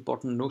most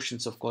important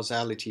notions of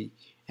causality,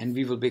 and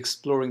we will be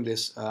exploring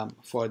this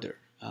further.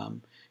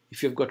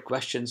 If you've got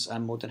questions,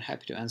 I'm more than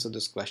happy to answer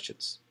those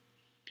questions.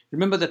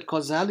 Remember that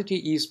causality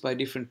is used by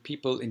different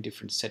people in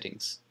different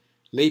settings.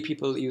 Lay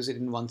people use it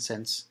in one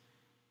sense.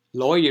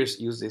 Lawyers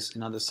use this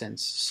in another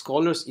sense.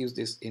 Scholars use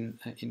this in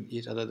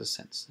yet another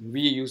sense. And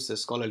we use the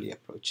scholarly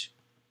approach.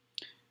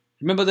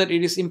 Remember that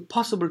it is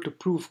impossible to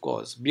prove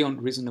cause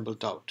beyond reasonable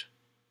doubt.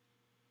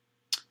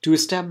 To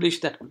establish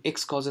that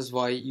X causes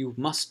Y, you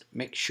must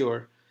make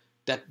sure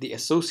that the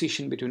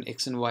association between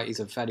X and Y is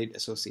a valid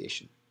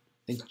association.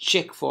 Then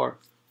check for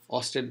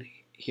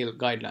Austin-Hill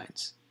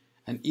guidelines.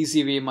 An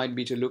easy way might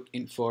be to look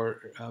in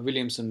for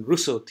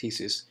Williamson-Rousseau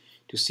thesis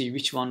to see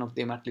which one of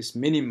them at least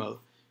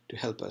minimal to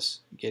help us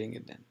getting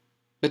it then.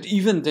 But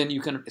even then, you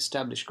cannot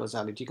establish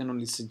causality, you can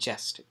only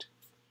suggest it.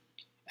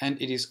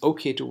 And it is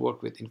okay to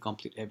work with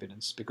incomplete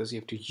evidence because you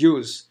have to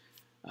use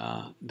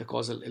the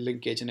causal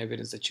linkage and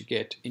evidence that you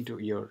get into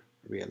your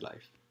real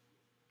life.